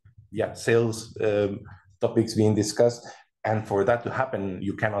or sales topics being discussed. And for that to happen,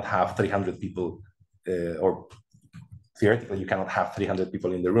 you cannot have 300 people, or theoretically, you cannot have 300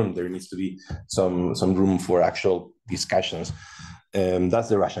 people in the room. There needs to be some room for actual discussions. That's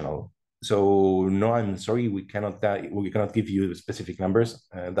the rationale. So no, I'm sorry, we cannot give you specific numbers.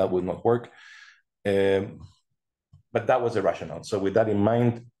 That would not work. But that was the rationale. So with that in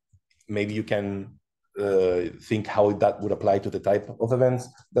mind, maybe you can think how that would apply to the type of events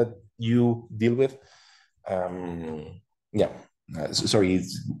that you deal with. Sorry,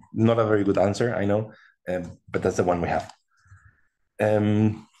 it's not a very good answer, I know, but that's the one we have.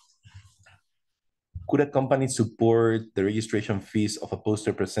 could a company support the registration fees of a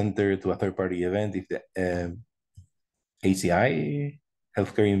poster presenter to a third-party event if the ACI,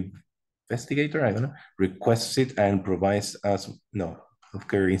 healthcare investigator, I don't know, requests it and provides us, no,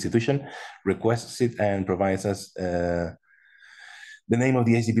 healthcare institution requests it and provides us the name of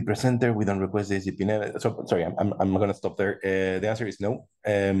the ACP presenter? We don't request the ACP name. So sorry, I'm going to stop there. The answer is no,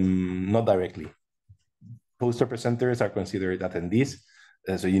 not directly. Poster presenters are considered attendees.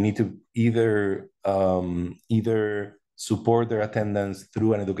 So you need to either support their attendance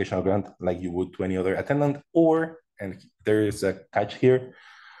through an educational grant like you would to any other attendant, or, and there is a catch here,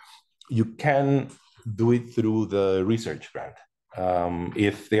 you can do it through the research grant.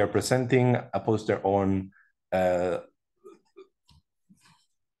 If they are presenting a poster on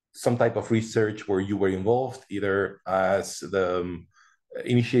some type of research where you were involved, either as the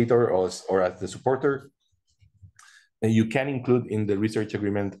initiator or as the supporter, you can include in the research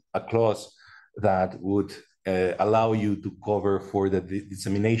agreement a clause that would allow you to cover for the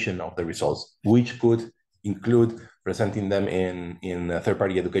dissemination of the results, which could include presenting them in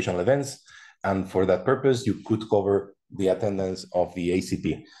third-party educational events. And for that purpose, you could cover the attendance of the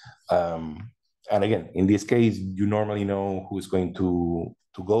ACP. And again, in this case, you normally know who's going to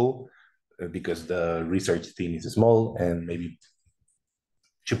go because the research team is small and maybe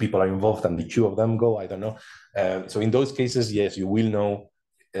 2 people are involved and the 2 of them go, I don't know. So in those cases, yes, you will know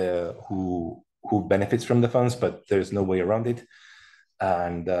who benefits from the funds, but there's no way around it.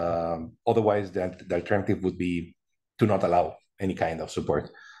 And otherwise, the alternative would be to not allow any kind of support.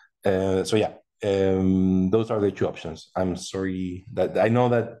 So yeah, those are the 2 options. I'm sorry that I know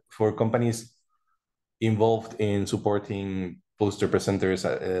that for companies involved in supporting poster presenters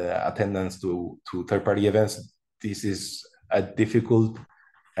attendance to third-party events, this is a difficult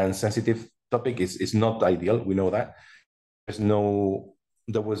and sensitive topic. Is not ideal. We know that.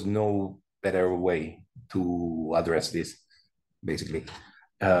 There was no better way to address this, basically.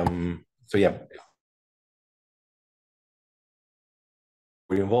 So yeah,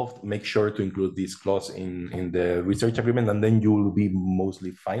 we're involved. Make sure to include this clause in the research agreement, and then you will be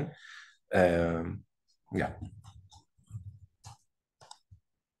mostly fine. Yeah.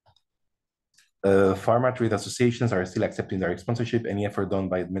 Pharma trade associations are still accepting direct sponsorship. Any effort done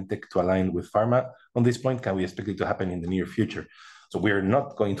by MedTech to align with pharma on this point? Can we expect it to happen in the near future? So we're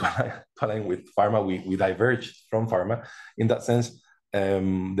not going to align with pharma. We diverged from pharma in that sense.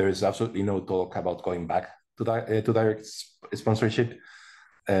 There is absolutely no talk about going back to direct sponsorship.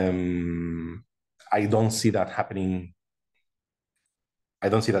 I don't see that happening. I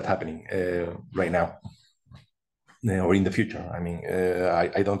don't see that happening right now or in the future. I mean,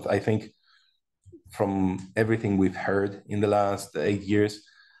 I think from everything we've heard in the last 8 years,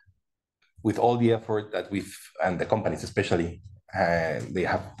 with all the effort that we've, and the companies especially, they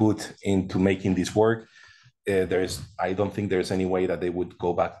have put into making this work, I don't think there's any way that they would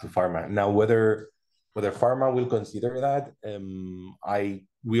go back to pharma. Now, whether pharma will consider that,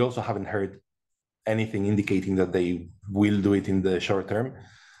 we also haven't heard anything indicating that they will do it in the short term.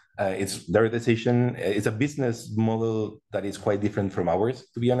 It's their decision. It's a business model that is quite different from ours,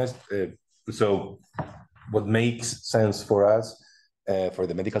 to be honest. So what makes sense for us, for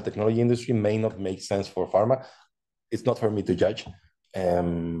the medical technology industry, may not make sense for pharma. It's not for me to judge.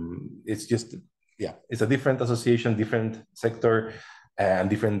 It's just, yeah, it's a different association, different sector, and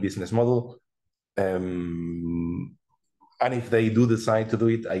different business model. And if they do decide to do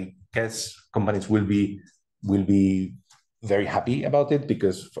it, I guess companies will be very happy about it,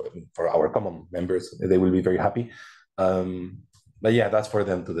 because for our common members, they will be very happy. But yeah, that's for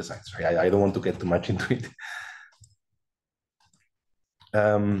them to decide. Sorry, I don't want to get too much into it.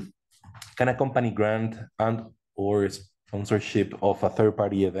 Can a company grant and or sponsorship of a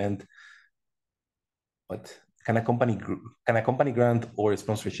third-party event? What? Can a company grant or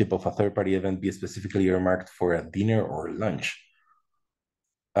sponsorship of a third-party event be specifically earmarked for a dinner or lunch?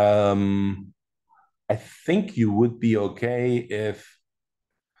 I think you would be okay if.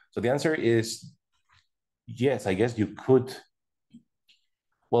 So the answer is yes. I guess you could.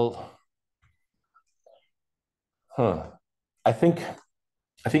 Well, I think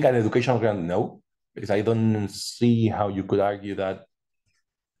an educational grant, no, because I don't see how you could argue that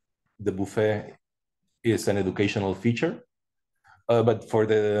the buffet is an educational feature. But for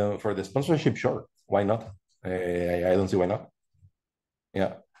the sponsorship, sure, why not? I don't see why not.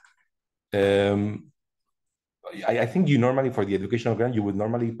 Yeah. I think you normally, for the educational grant, you would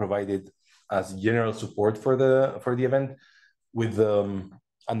normally provide it as general support for the event, with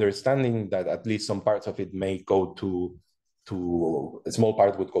understanding that at least some parts of it may go to a small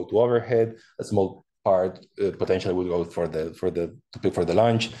part would go to overhead, a small part potentially would go for the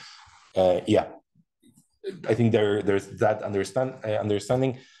lunch. Yeah, I think there's that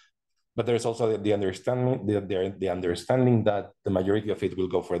understanding, but there's also the understanding that the majority of it will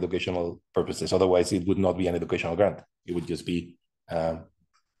go for educational purposes. Otherwise, it would not be an educational grant. It would just be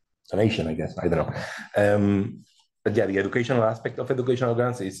donation, I guess. I don't know. But yeah, the educational aspect of educational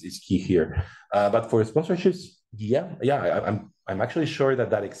grants is key here. But for sponsorships, I'm actually sure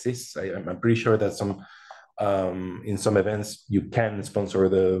that exists. I'm pretty sure that in some events you can sponsor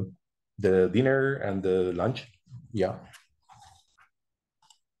the dinner and the lunch. Yeah.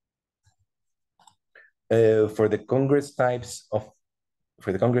 For the Congress type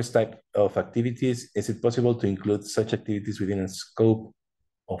of activities, is it possible to include such activities within a scope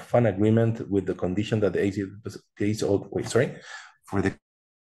of an agreement with the condition that the ACO, for the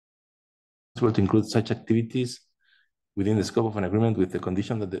possible to include such activities within the scope of an agreement with the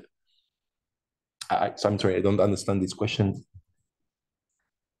condition that the so I'm sorry, I don't understand this question.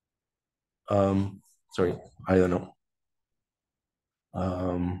 Sorry, I don't know.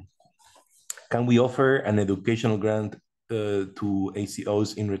 Can we offer an educational grant to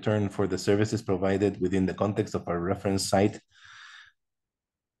ACOs in return for the services provided within the context of our reference site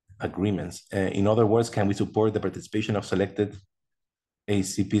agreements? In other words, can we support the participation of selected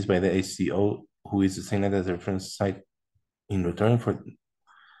ACPs by the ACO who is assigned as a reference site in return for?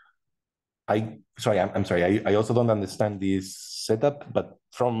 I'm sorry. I also don't understand this setup, but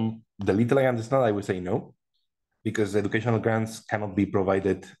from the little I understand, I would say no, because educational grants cannot be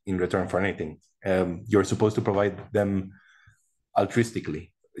provided in return for anything. You're supposed to provide them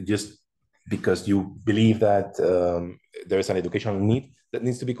altruistically, just because you believe that there's an educational need that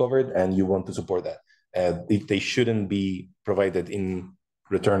needs to be covered and you want to support that. They shouldn't be provided in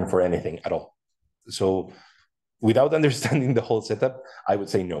return for anything at all. So without understanding the whole setup, I would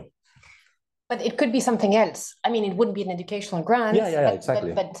say no. But it could be something else. I mean, it wouldn't be an educational grant.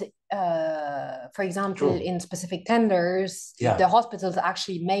 Exactly. But for example, in specific tenders, the hospitals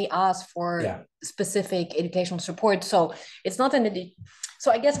actually may ask for specific educational support. So it's not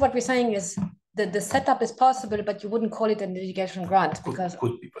so I guess what we're saying is that the setup is possible, but you wouldn't call it an educational grant because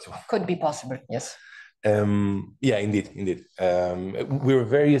could be possible. Could be possible, yes. Indeed. We're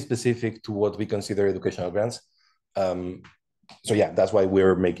very specific to what we consider educational grants. So yeah, that's why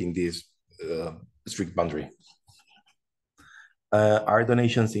we're making this strict boundary. Are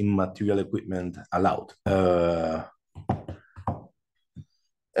donations in material equipment allowed?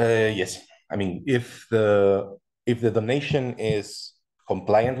 Yes. I mean, if the donation is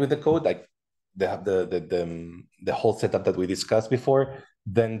compliant with the code, like the whole setup that we discussed before,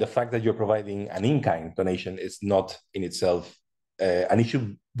 then the fact that you're providing an in-kind donation is not in itself an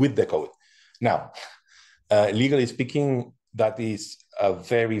issue with the code. Now, legally speaking, that is a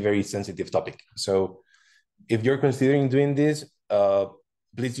very, very sensitive topic. So if you're considering doing this,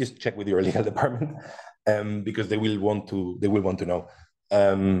 please just check with your legal department because they will want to know.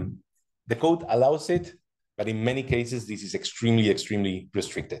 The code allows it, but in many cases, this is extremely, extremely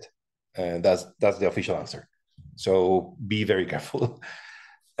restricted. That's the official answer. So be very careful.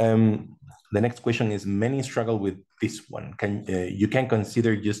 The next question is, many struggle with this one. You can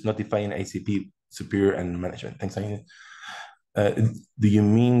consider just notifying ACP superior and management. Thanks, Agnes. Do you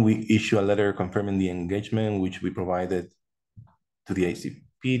mean we issue a letter confirming the engagement which we provided to the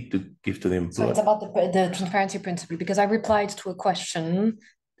ACP to give to the employer? So it's about the transparency principle, because I replied to a question,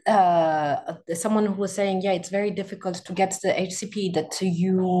 someone who was saying, it's very difficult to get the HCP that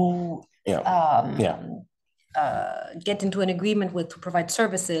you get into an agreement with to provide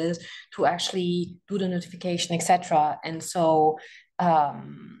services, to actually do the notification, etc. And so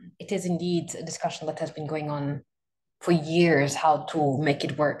it is indeed a discussion that has been going on for years, how to make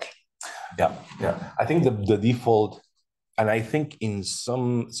it work. Yeah. I think the default, and I think in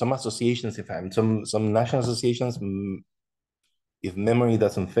some associations, some national associations, if memory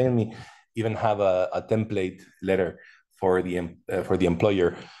doesn't fail me, even have a template letter for the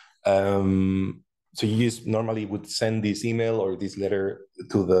employer. So you just normally would send this email or this letter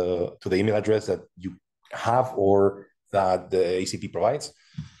to the email address that you have or that the ACP provides.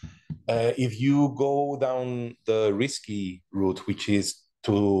 If you go down the risky route, which is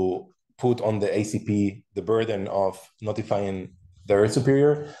to put on the ACP the burden of notifying their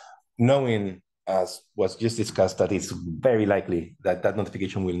superior, knowing, as was just discussed, that it's very likely that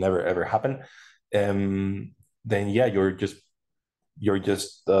notification will never ever happen, then you're just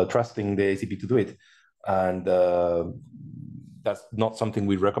trusting the ACP to do it, and that's not something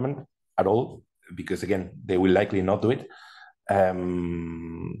we recommend at all, because again, they will likely not do it.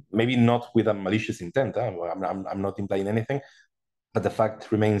 Maybe not with a malicious intent. I'm not implying anything, but the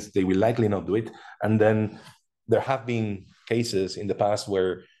fact remains they will likely not do it. And then there have been cases in the past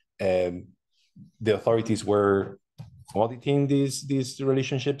where the authorities were auditing these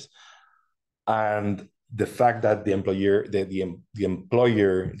relationships, and the fact that the employer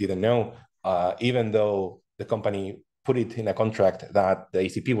didn't know, even though the company put it in a contract that the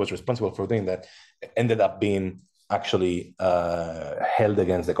ACP was responsible for doing that, ended up being actually held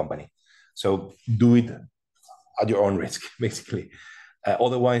against the company. So do it at your own risk, basically.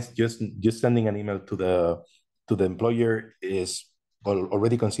 Otherwise, just sending an email to the employer is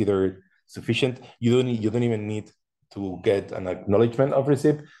already considered sufficient. You don't even need to get an acknowledgement of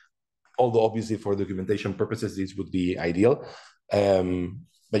receipt, although obviously for documentation purposes this would be ideal.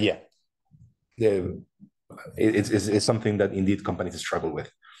 But yeah, it's something that indeed companies struggle with.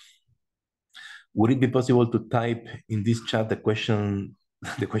 Would it be possible to type in this chat the questions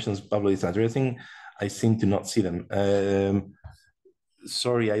Pablo is addressing? I seem to not see them.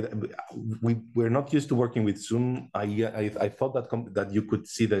 Sorry, we're not used to working with Zoom. I thought that you could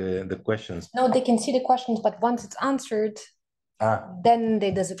see the questions. No, they can see the questions, but once it's answered, then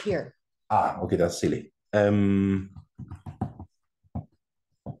they disappear. Okay, that's silly. I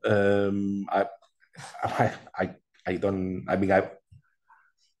don't. I mean,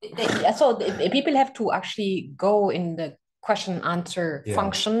 so people have to actually go in the question answer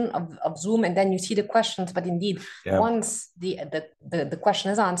function of Zoom, and then you see the questions. But indeed, once the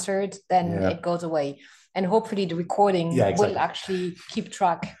question is answered, then it goes away, and hopefully the recording will actually keep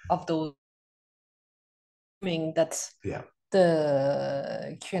track of those. That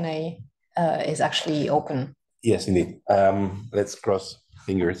the Q&A is actually open. Yes, indeed. Let's cross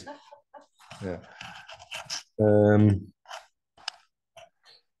fingers.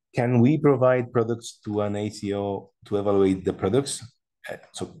 Can we provide products to an ACO to evaluate the products?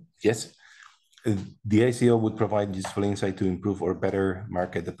 So yes, the ACO would provide useful insight to improve or better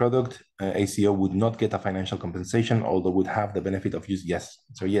market the product. ACO would not get a financial compensation, although would have the benefit of use. Yes.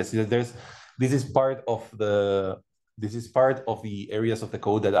 So yes, this is part of the areas of the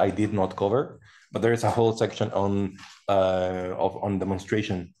code that I did not cover, but there is a whole section on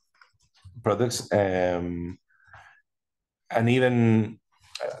demonstration products, and even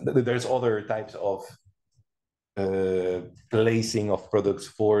there's other types of placing of products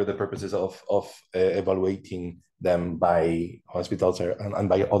for the purposes of evaluating them by hospitals and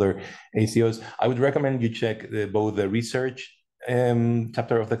by other ACOs. I would recommend you check both the research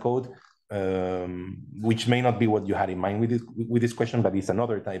chapter of the code, which may not be what you had in mind with this question, but it's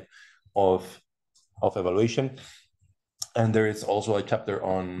another type of evaluation. And there is also a chapter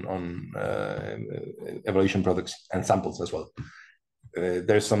on evaluation products and samples as well.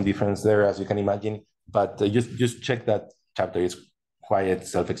 There's some difference there, as you can imagine, but just check that chapter. It's quite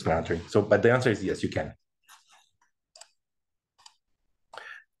self-explanatory. So, but the answer is yes, you can.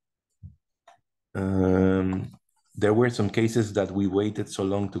 There were some cases that we waited so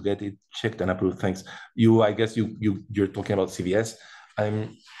long to get it checked and approved. Thanks. I guess you're talking about CVS.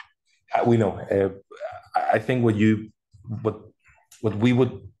 We know. I think what we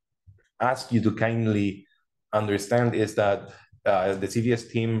would ask you to kindly understand is that the CVS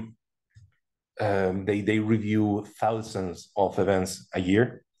team, they review thousands of events a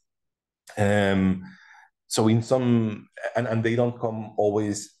year. So in some, and they don't come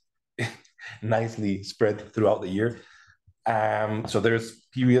always nicely spread throughout the year. So there's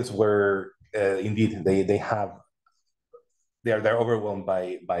periods where indeed they're overwhelmed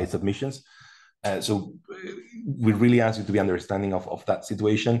by submissions. So we really ask you to be understanding of that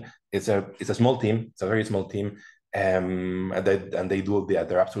situation. It's a small team. It's a very small team. And they do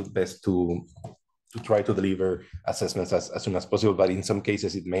their absolute best to try to deliver assessments as soon as possible. But in some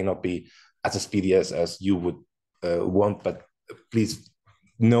cases, it may not be as speedy as you would want. But please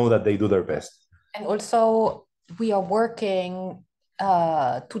know that they do their best. And also, we are working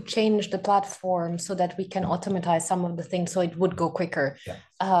to change the platform so that we can automatize some of the things so it would go quicker.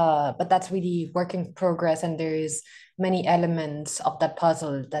 But that's really work in progress, and there is many elements of that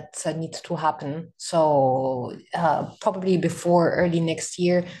puzzle that needs to happen. So probably before early next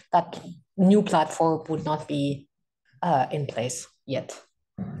year, that new platform would not be in place yet.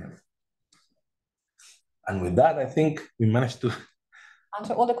 And with that, I think we managed to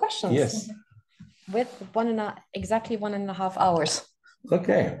answer all the questions. Yes. With exactly 1.5 hours.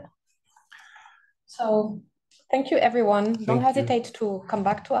 Okay. So thank you, everyone. Don't hesitate to come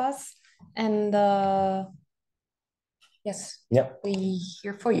back to us. And yes, we're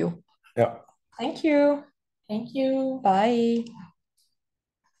here for you. Yeah. Thank you. Thank you. Bye.